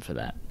reason for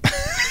that.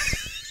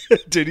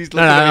 Dude, he's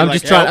no, I'm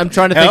just trying. I'm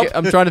trying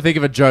to think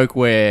of a joke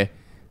where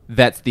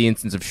that's the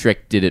instance of Shrek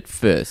did it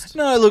first.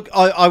 No, look,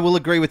 I will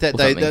agree with that. Or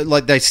They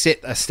something. they set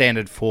a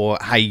standard for,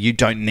 hey, you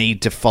don't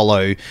need to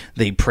follow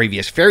the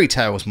previous fairy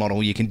tales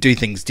model. You can do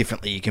things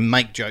differently. You can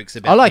make jokes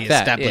about I like the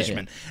that, yeah,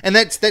 establishment, and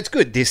that's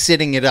good. They're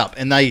setting it up,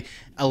 and they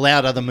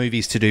allowed other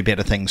movies to do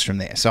better things from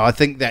there. So I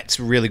think that's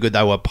really good.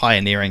 They were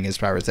pioneering as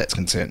far as that's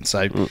concerned.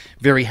 So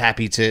very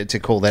happy to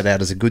call that out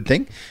as a good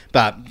thing,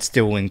 but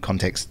still in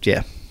context,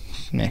 yeah.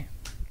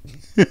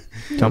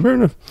 Tom, fair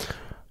enough.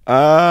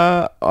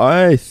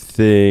 I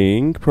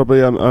think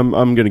probably I'm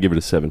going to give it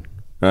a 7.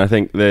 And I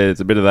think there's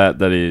a bit of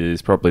that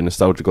is probably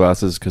nostalgia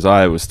glasses because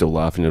I was still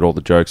laughing at all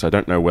the jokes. I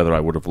don't know whether I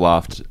would have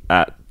laughed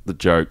at the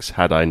jokes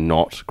had I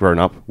not grown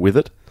up with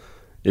it.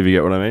 If you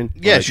get what I mean?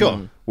 Yeah,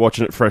 sure.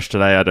 Watching it fresh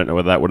today, I don't know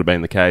whether that would have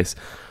been the case.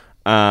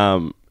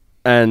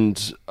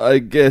 And I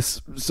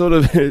guess sort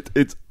of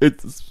it's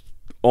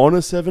on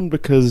a 7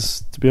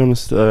 because, to be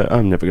honest,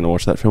 I'm never going to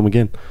watch that film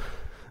again.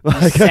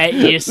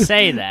 You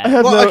say that.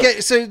 Well,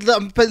 okay, so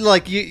but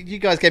like you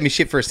guys gave me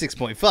shit for a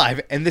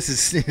 6.5, and this is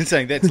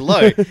saying that's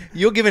low.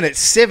 You're giving it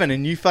 7,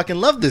 and you fucking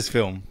love this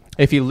film,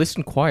 If you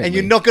listen quietly, and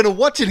you're not going to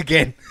watch it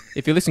again.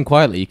 If you listen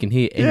quietly, you can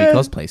hear Amy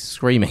Cosplay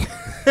screaming.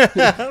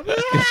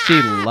 'Cause she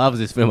loves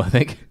this film, I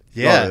think.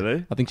 Yeah. Oh,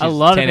 really? I think A she's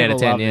lot of 10 out of people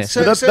 10, love yeah. this.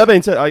 But that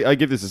being said, I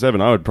give this a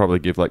 7. I would probably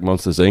give like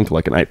Monsters Inc.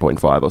 like an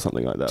 8.5 or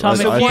something like that. Tom,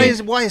 So I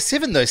think- why a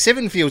 7 though?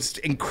 7 feels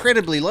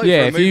incredibly low. Yeah,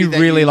 for a if movie you that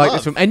really like love.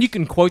 this film, and you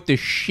can quote the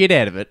shit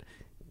out of it.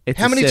 It's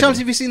How many times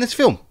have you seen this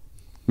film?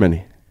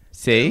 Many.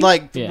 See?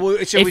 Like, Yeah. shall we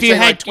If you say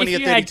had, like 20 if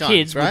or you 30 had times?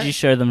 kids, right? would you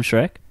show them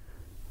Shrek?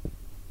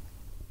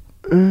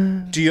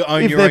 Do you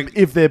own your own?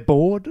 If they're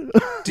bored.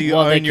 Do you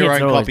Well, their own your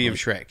kids own are always copy of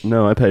Shrek?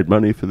 No, I paid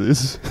money for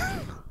this.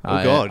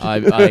 Oh, God.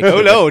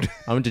 oh, Lord.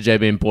 I went to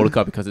JB and bought a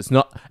copy because it's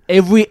not...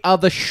 Every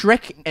other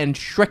Shrek and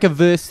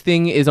Shrekiverse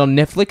thing is on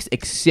Netflix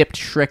except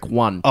Shrek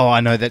 1. Oh,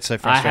 I know, that's so I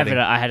frustrating.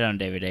 had it on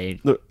DVD.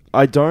 Look,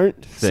 I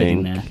don't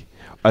Sitting think... there.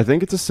 I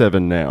think it's a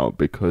 7 now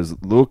because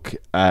look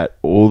at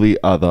all the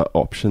other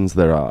options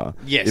there are.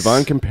 Yes. If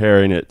I'm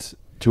comparing it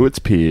to its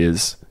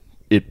peers,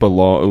 it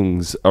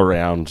belongs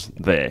around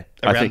there.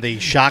 I Around think the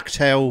Shark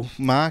Tale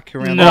mark?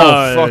 Around No,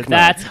 Oh, fuck no.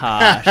 that's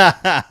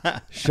harsh.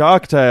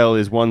 Shark Tale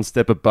is one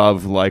step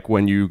above, like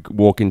when you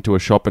walk into a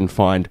shop and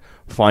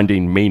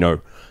finding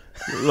Mino.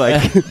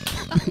 Like,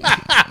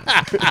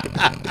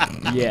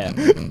 Yeah.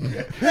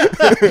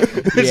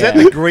 Is that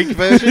the Greek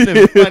version?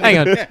 Of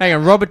Hang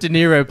on. Robert De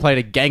Niro played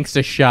a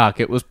gangster shark.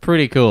 It was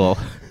pretty cool.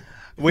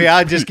 We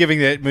are just giving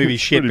that movie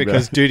shit Pretty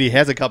because bad. Duty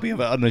has a copy of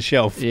it on the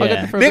shelf. Yeah. I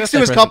got it for a Next to birthday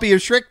his present. copy of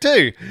Shrek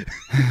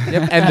 2.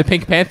 Yep, and the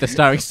Pink Panther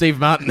starring Steve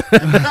Martin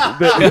and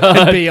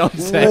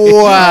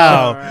Beyonce.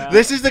 Wow.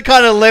 This is the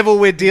kind of level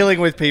we're dealing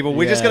with, people.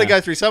 We're just Yeah. going to go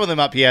through some of them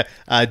up here.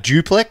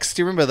 Duplex,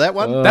 do you remember that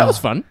one? That was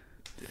fun.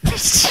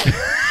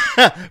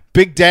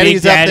 Big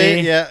Daddy's Big up there.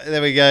 Daddy. Yeah,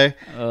 there we go.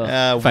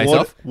 Face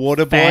Off.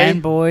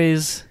 Waterboy.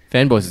 Fanboys.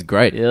 Fanboys is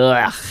great.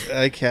 Ugh.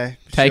 Okay.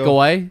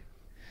 Takeaway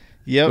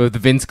Yep. with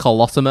Vince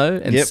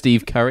Colosimo and Yep.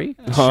 Steve Curry.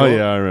 oh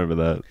yeah, I remember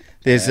that.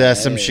 There's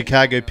some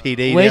Chicago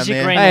PD Where's down your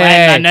there. Green Hey,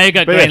 Lantern? hey, I know you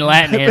got but- Green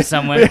Lantern here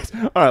somewhere.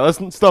 All right,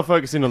 let's stop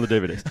focusing on the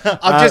DVDs.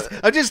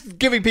 I'm just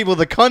giving people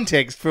the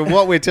context for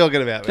what we're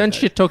talking about. Don't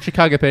shit talk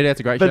Chicago PD. That's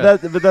a great show.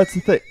 But that's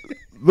the thing.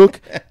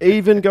 Look,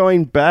 even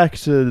going back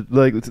to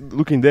like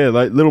looking there,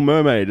 like Little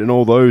Mermaid and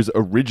all those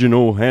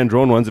original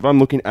hand-drawn ones. If I'm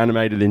looking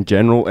animated in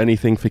general,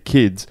 anything for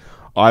kids,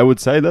 I would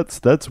say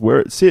that's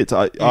where it sits.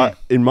 I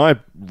in my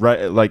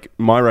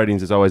my ratings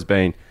has always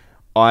been,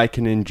 I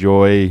can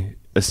enjoy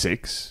a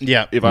 6.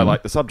 Yeah. If I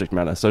like the subject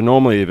matter. So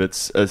normally, if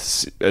it's a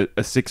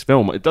 6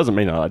 film, it doesn't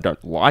mean I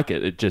don't like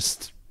it. It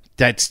just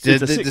That's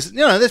It's a six.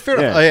 that's fair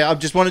enough. Yeah. I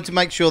just wanted to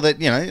make sure that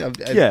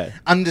Yeah.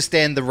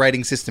 understand the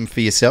rating system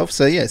for yourself.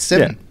 So yeah,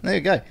 7. Yeah. There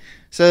you go.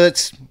 So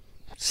it's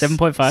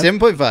 7.5.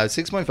 7.5,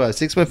 6.5,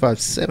 6.5,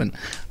 7.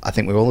 I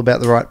think we're all about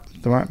the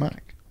right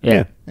mark.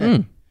 Yeah.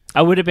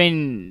 I would have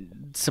been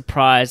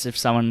surprised if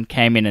someone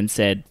came in and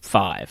said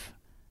 5.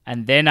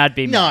 And then I'd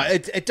be No,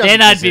 mad. it doesn't.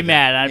 Then I'd be deserve it.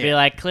 mad. I'd be Yeah.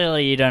 like,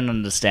 clearly you don't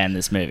understand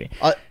this movie.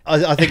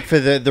 I think for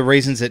the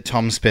reasons that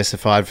Tom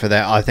specified for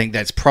that, I think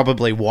that's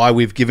probably why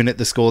we've given it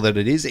the score that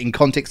it is in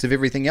context of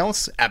everything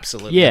else.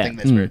 Absolutely, I Yeah. think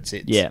that's where it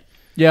sits. Yeah.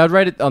 Yeah, I'd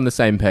rate it on the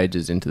same page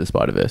as Into the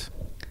Spider-Verse.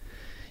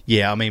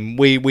 Yeah, I mean,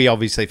 we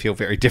obviously feel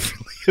very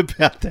differently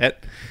about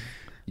that.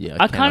 Yeah,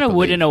 I kind of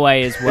would in a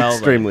way as well. though.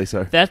 extremely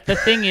so. That the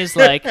thing is,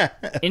 like,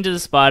 Into the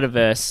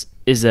Spider-Verse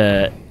is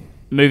a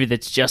movie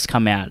that's just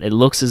come out. It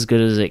looks as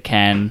good as it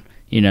can.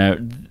 You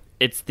know,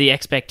 it's the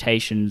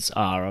expectations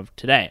are of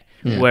today.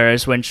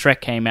 Whereas when Shrek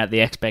came out,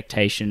 the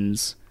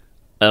expectations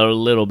are a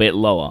little bit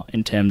lower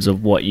in terms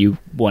of what you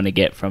want to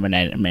get from an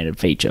animated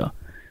feature.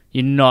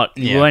 You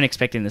weren't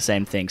expecting the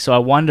same thing. So I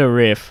wonder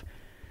if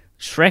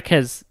Shrek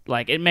has,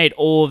 like, it made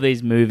all of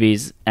these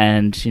movies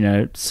and,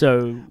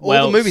 so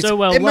All the movies, so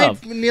well it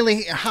loved. made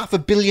nearly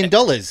 $500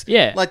 million.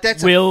 Yeah, like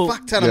that's will, a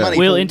fuck ton of money.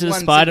 Will for Into the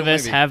one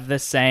Spider-Verse single movie. have the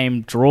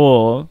same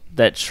draw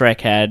that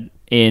Shrek had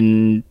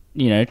in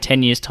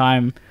 10 years'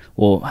 time?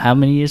 Or how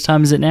many years'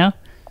 time is it now?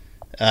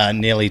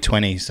 Nearly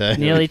 20. So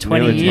Nearly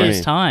 20 nearly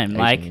years' 20. time.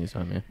 Like,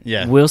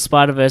 yeah, will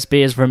Spider-Verse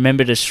be as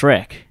remembered as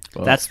Shrek?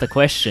 That's the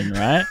question,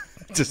 right?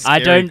 it's a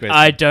scary question.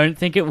 I don't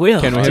think it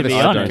will. Can we to have, be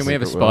a, honest, can we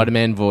have a think it will.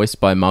 Spider-Man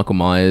voiced by Michael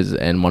Myers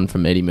and one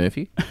from Eddie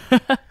Murphy?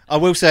 I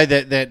will say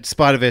that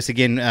Spider-Verse,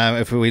 again,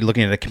 if we're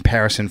looking at a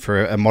comparison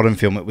for a modern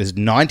film, it was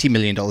 $90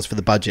 million for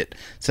the budget.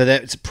 So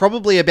that's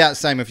probably about the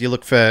same if you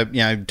look for,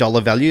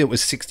 dollar value. It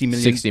was $60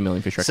 million. 60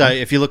 million for Shrek. So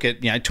if you look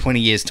at, 20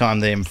 years'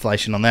 time, the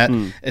inflation on that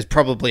is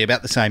probably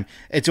about the same.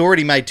 It's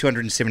already made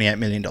 $278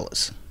 million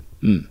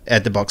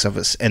at the box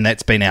office, and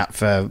that's been out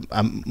for,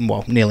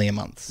 nearly a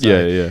month.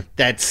 So Yeah.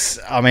 that's,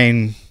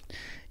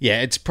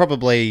 it's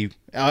probably,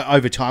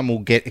 over time,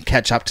 we'll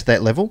catch up to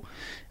that level.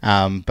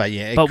 But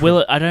yeah, But will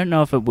it? I don't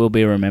know if it will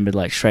be remembered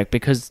like Shrek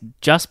because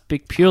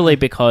purely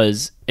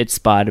because it's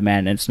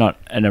Spider-Man and it's not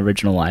an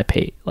original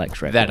IP like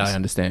Shrek. that was. I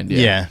understand,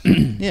 Yeah,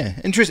 yeah.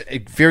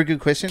 Interesting. Very good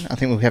question. I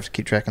think we'll have to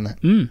keep track on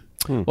that.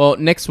 Well,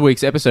 next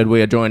week's episode,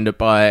 we are joined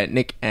by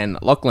Nick and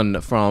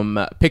Lachlan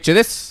from Picture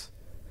This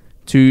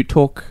to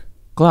talk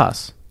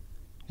Glass,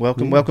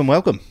 Welcome, welcome,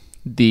 welcome.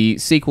 the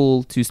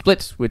sequel to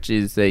Split, which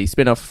is a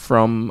spin-off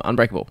from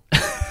Unbreakable.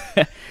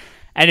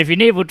 And if you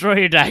need, we'll draw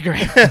your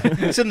diagram.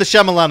 It's in the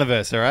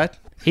Shyamalaniverse, all right?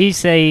 He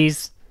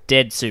says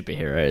dead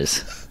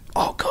superheroes.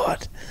 Oh,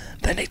 God.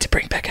 They need to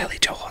bring back Ellie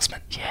Joel Osment.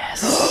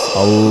 Yes.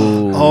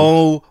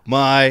 Oh,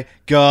 my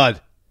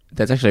God.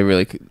 That's actually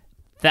really...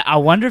 I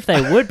wonder if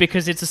they would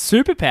because it's a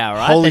superpower,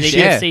 right? Holy that he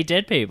shit. can see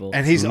dead people.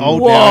 And he's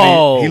old Whoa.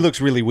 now. And he looks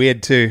really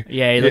weird, too.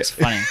 Yeah, he looks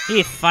funny.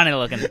 He's funny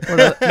looking.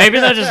 Maybe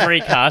they'll just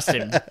recast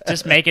him.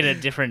 Just make it a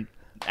different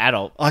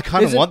adult. I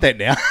kind of want that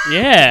now.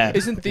 Yeah.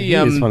 Isn't the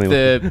is funny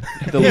the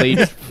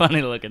lead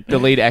Funny looking. the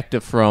lead actor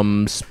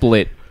from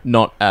Split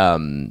not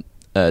James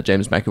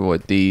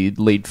McAvoy, the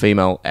lead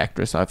female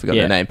actress, I forgot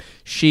Yeah. her name.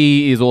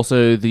 She is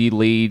also the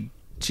lead.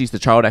 She's the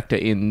child actor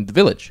in The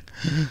Village.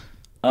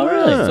 Oh,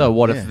 really? So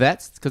what if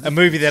that's because A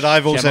movie that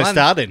I've also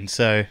starred in,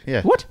 so,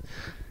 yeah. What?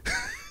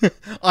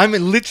 I'm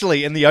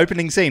literally in the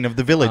opening scene of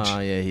The Village. Oh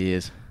yeah, he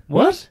is.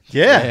 What?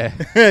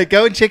 Yeah.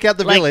 Go and check out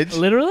the Like, village.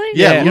 literally?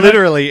 Yeah,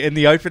 literally. In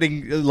the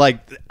opening,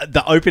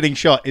 the opening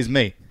shot is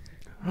me.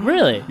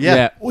 Really?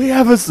 Yeah. We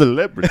have a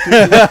celebrity.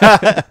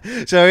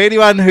 So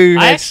anyone who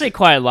I has, actually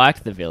quite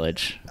liked the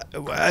village.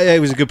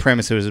 it was a good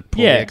premise. It was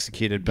poorly Yeah.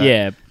 executed, but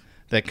Yeah.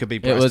 that could be.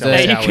 It was Bryce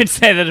a- You Dallas could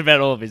say that about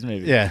all of his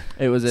movies. Yeah.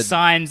 It was a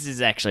Signs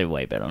is actually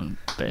way better.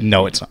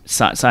 No, it's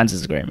not. Signs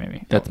is a great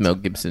movie. that's Mel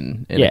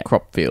Gibson in Yeah. a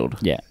crop field.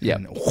 Yeah. Yeah.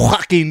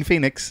 Joaquin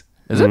Phoenix.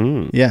 Is it?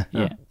 Yeah.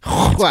 Yeah.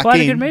 Joaquin.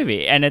 Quite a good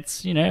movie, and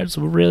it's it's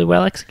really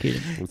well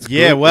executed. It's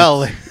Yeah, good.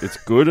 well, It's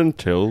good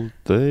until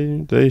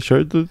they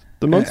showed the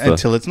monster.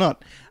 until it's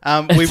not.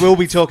 We will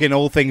be talking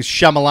all things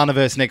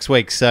Shyamalaniverse next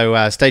week,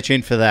 so stay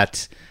tuned for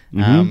that.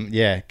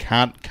 Yeah,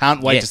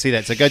 can't wait to see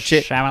that. So go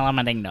check.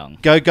 Shamalama Ding Dong.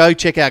 Go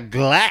check out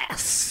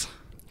Glass.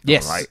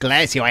 Yes.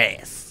 Glass your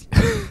ass.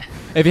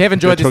 If you have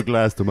enjoyed this, Took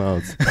glass to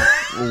mouths.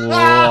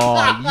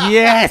 oh,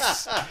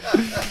 yes.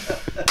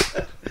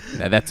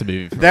 Now that's a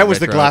movie. from That was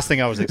the Retro. glass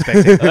thing I was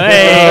expecting.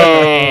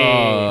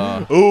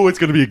 Hey! Oh, it's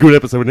going to be a good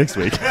episode next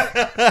week.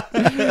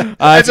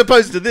 As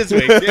opposed to this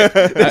week.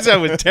 This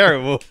one was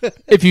terrible.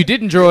 If you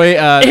did enjoy,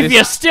 If this,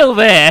 you're still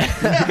there,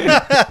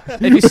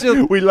 if you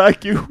still, We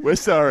like you. We're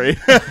sorry.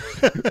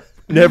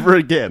 Never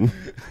again.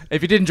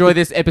 if you did enjoy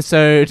this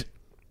episode,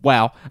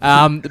 wow.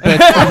 But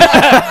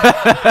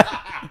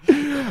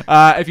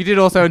if you did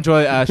also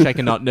enjoy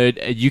Shaken Not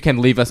Nerd, you can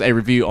leave us a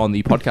review on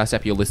the podcast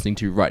app you're listening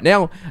to right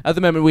now. At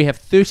the moment, we have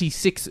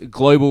 36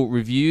 global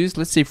reviews.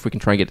 Let's see if we can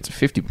try and get it to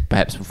 50,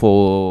 perhaps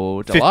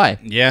before July.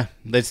 Yeah,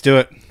 let's do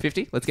it.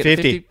 50? Let's get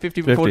 50.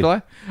 50 before 50.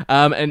 July.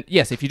 And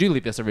yes, if you do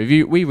leave us a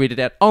review, we read it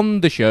out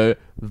on the show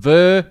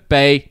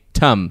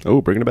verbatim.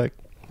 Oh, bringing it back.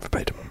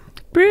 Verbatim.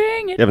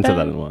 bring it. You haven't said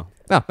back. that in a while.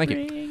 Oh, thank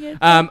you. Bring it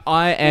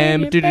I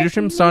am Bring it back Doodoo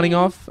to signing me.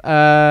 off.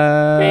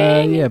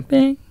 Bring Yeah. it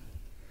back.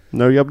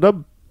 No yub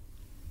dub?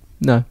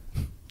 No.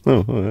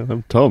 Oh,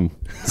 I'm Tom.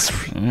 It's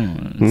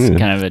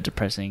kind of a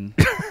depressing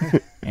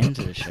end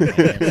to the show, I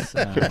guess.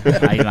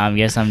 I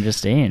guess I'm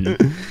just in.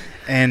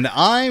 And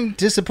I'm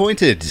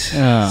disappointed.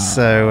 Oh.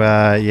 So,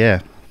 yeah.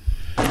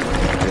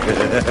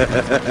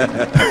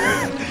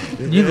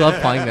 You love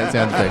playing that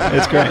sound effect.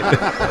 It's great.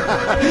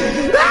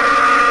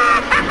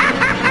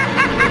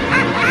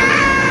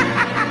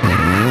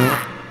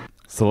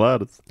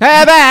 Saladas.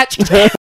 Have at!